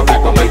the type of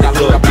people make the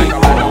club get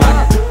crunk.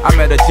 I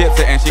met a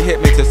gypsy and she hit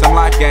me to some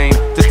life game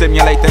to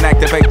stimulate and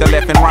activate the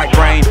left and right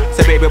brain.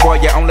 Say, baby boy,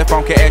 you only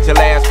funky at your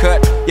last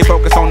cut. You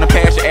focus on the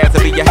past, your ass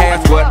will be your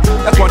has what?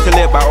 That's one to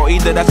live by, or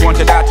either that's one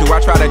to die to. I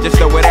try to just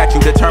throw it at you,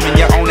 determine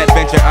your own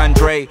adventure,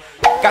 Andre.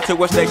 Got to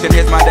a station,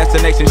 here's my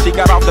destination. She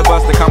got off the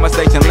bus, the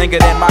conversation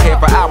lingered in my head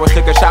for hours.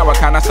 Took a shower,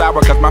 kinda sour,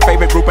 cause my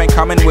favorite group ain't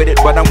coming with it.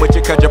 But I'm with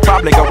you, cause you're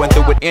probably going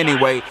through it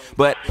anyway.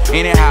 But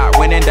anyhow,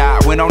 went and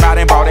died, went on out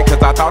and bought it,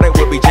 cause I thought it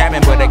would be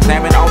jamming. But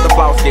examine all the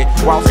flaws,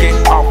 walls get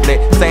awfully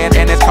sad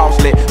and it's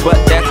costly.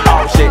 But that's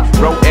all shit,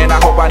 wrote, and I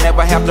hope I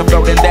never have to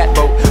float in that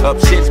boat. Up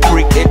shit's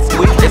creek, it's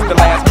sweet, it's the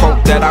last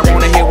quote that I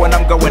wanna hear when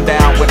I'm going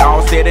down. When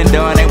all said and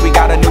done, and we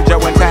got a new Joe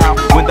in town.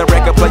 When the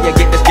record player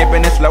get to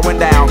skipping and slowing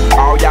down,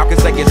 all y'all can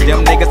say is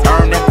them niggas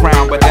earn that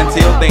crown, but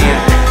until then,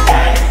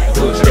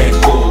 push that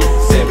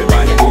force.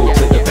 Everybody move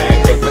to the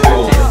back of the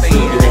bus. Do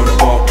you wanna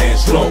bump and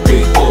slump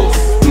with us?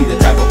 We the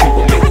type of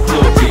people make the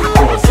club get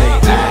crunk. Say,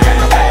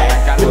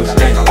 push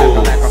that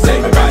force.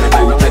 Everybody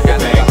move to the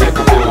back of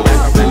the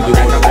bus. Do you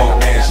wanna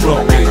bump and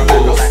slump with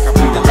us?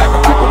 We the type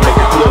of people make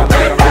the club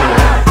get crunk.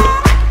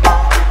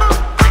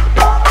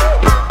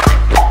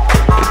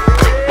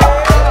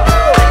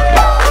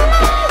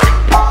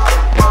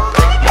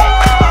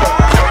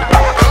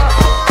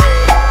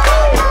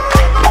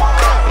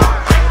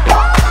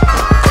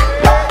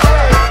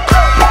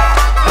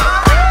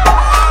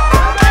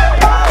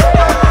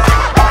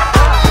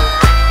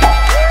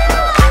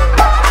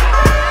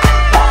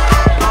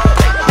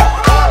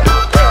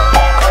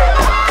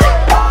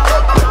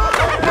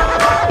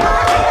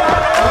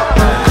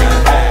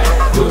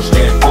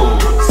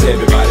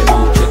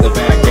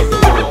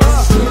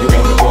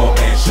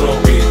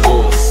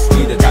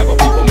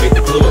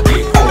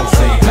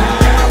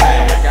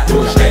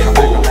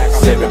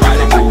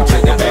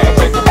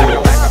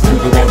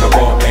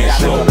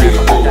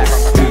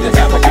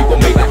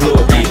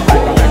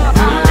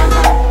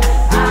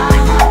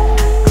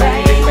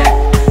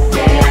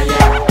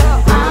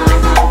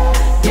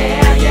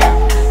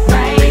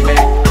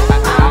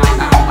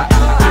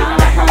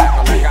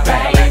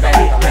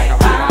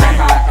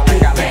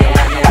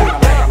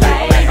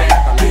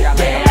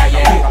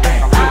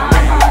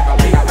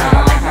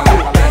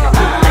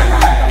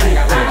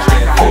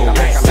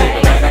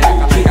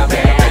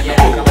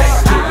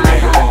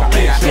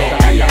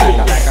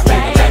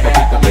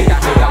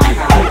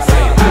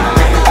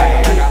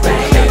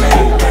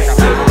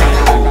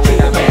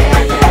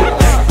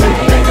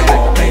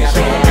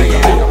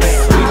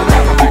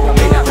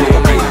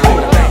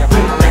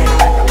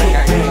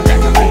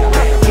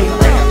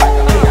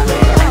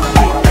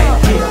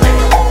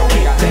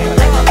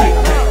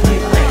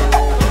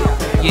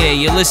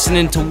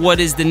 Listening to What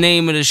Is the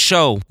Name of the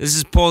Show. This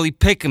is Paulie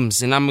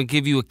Pickums, and I'm gonna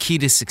give you a key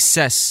to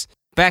success.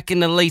 Back in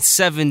the late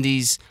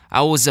 70s,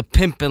 I was a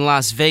pimp in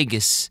Las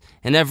Vegas.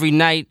 And every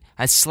night,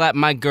 I'd slap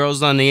my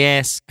girls on the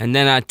ass. And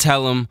then I'd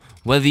tell them,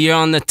 whether you're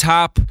on the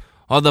top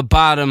or the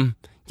bottom,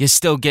 you're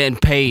still getting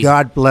paid.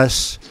 God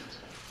bless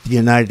the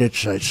United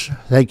States.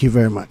 Thank you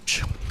very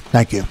much.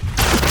 Thank you.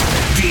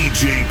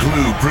 DJ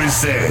Clue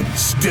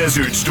presents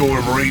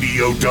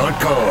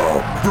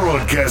DesertStormRadio.com,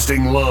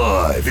 broadcasting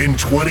live in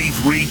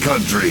 23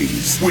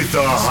 countries with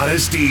the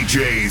hottest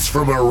DJs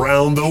from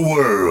around the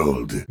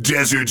world.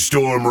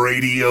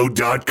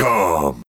 DesertStormRadio.com.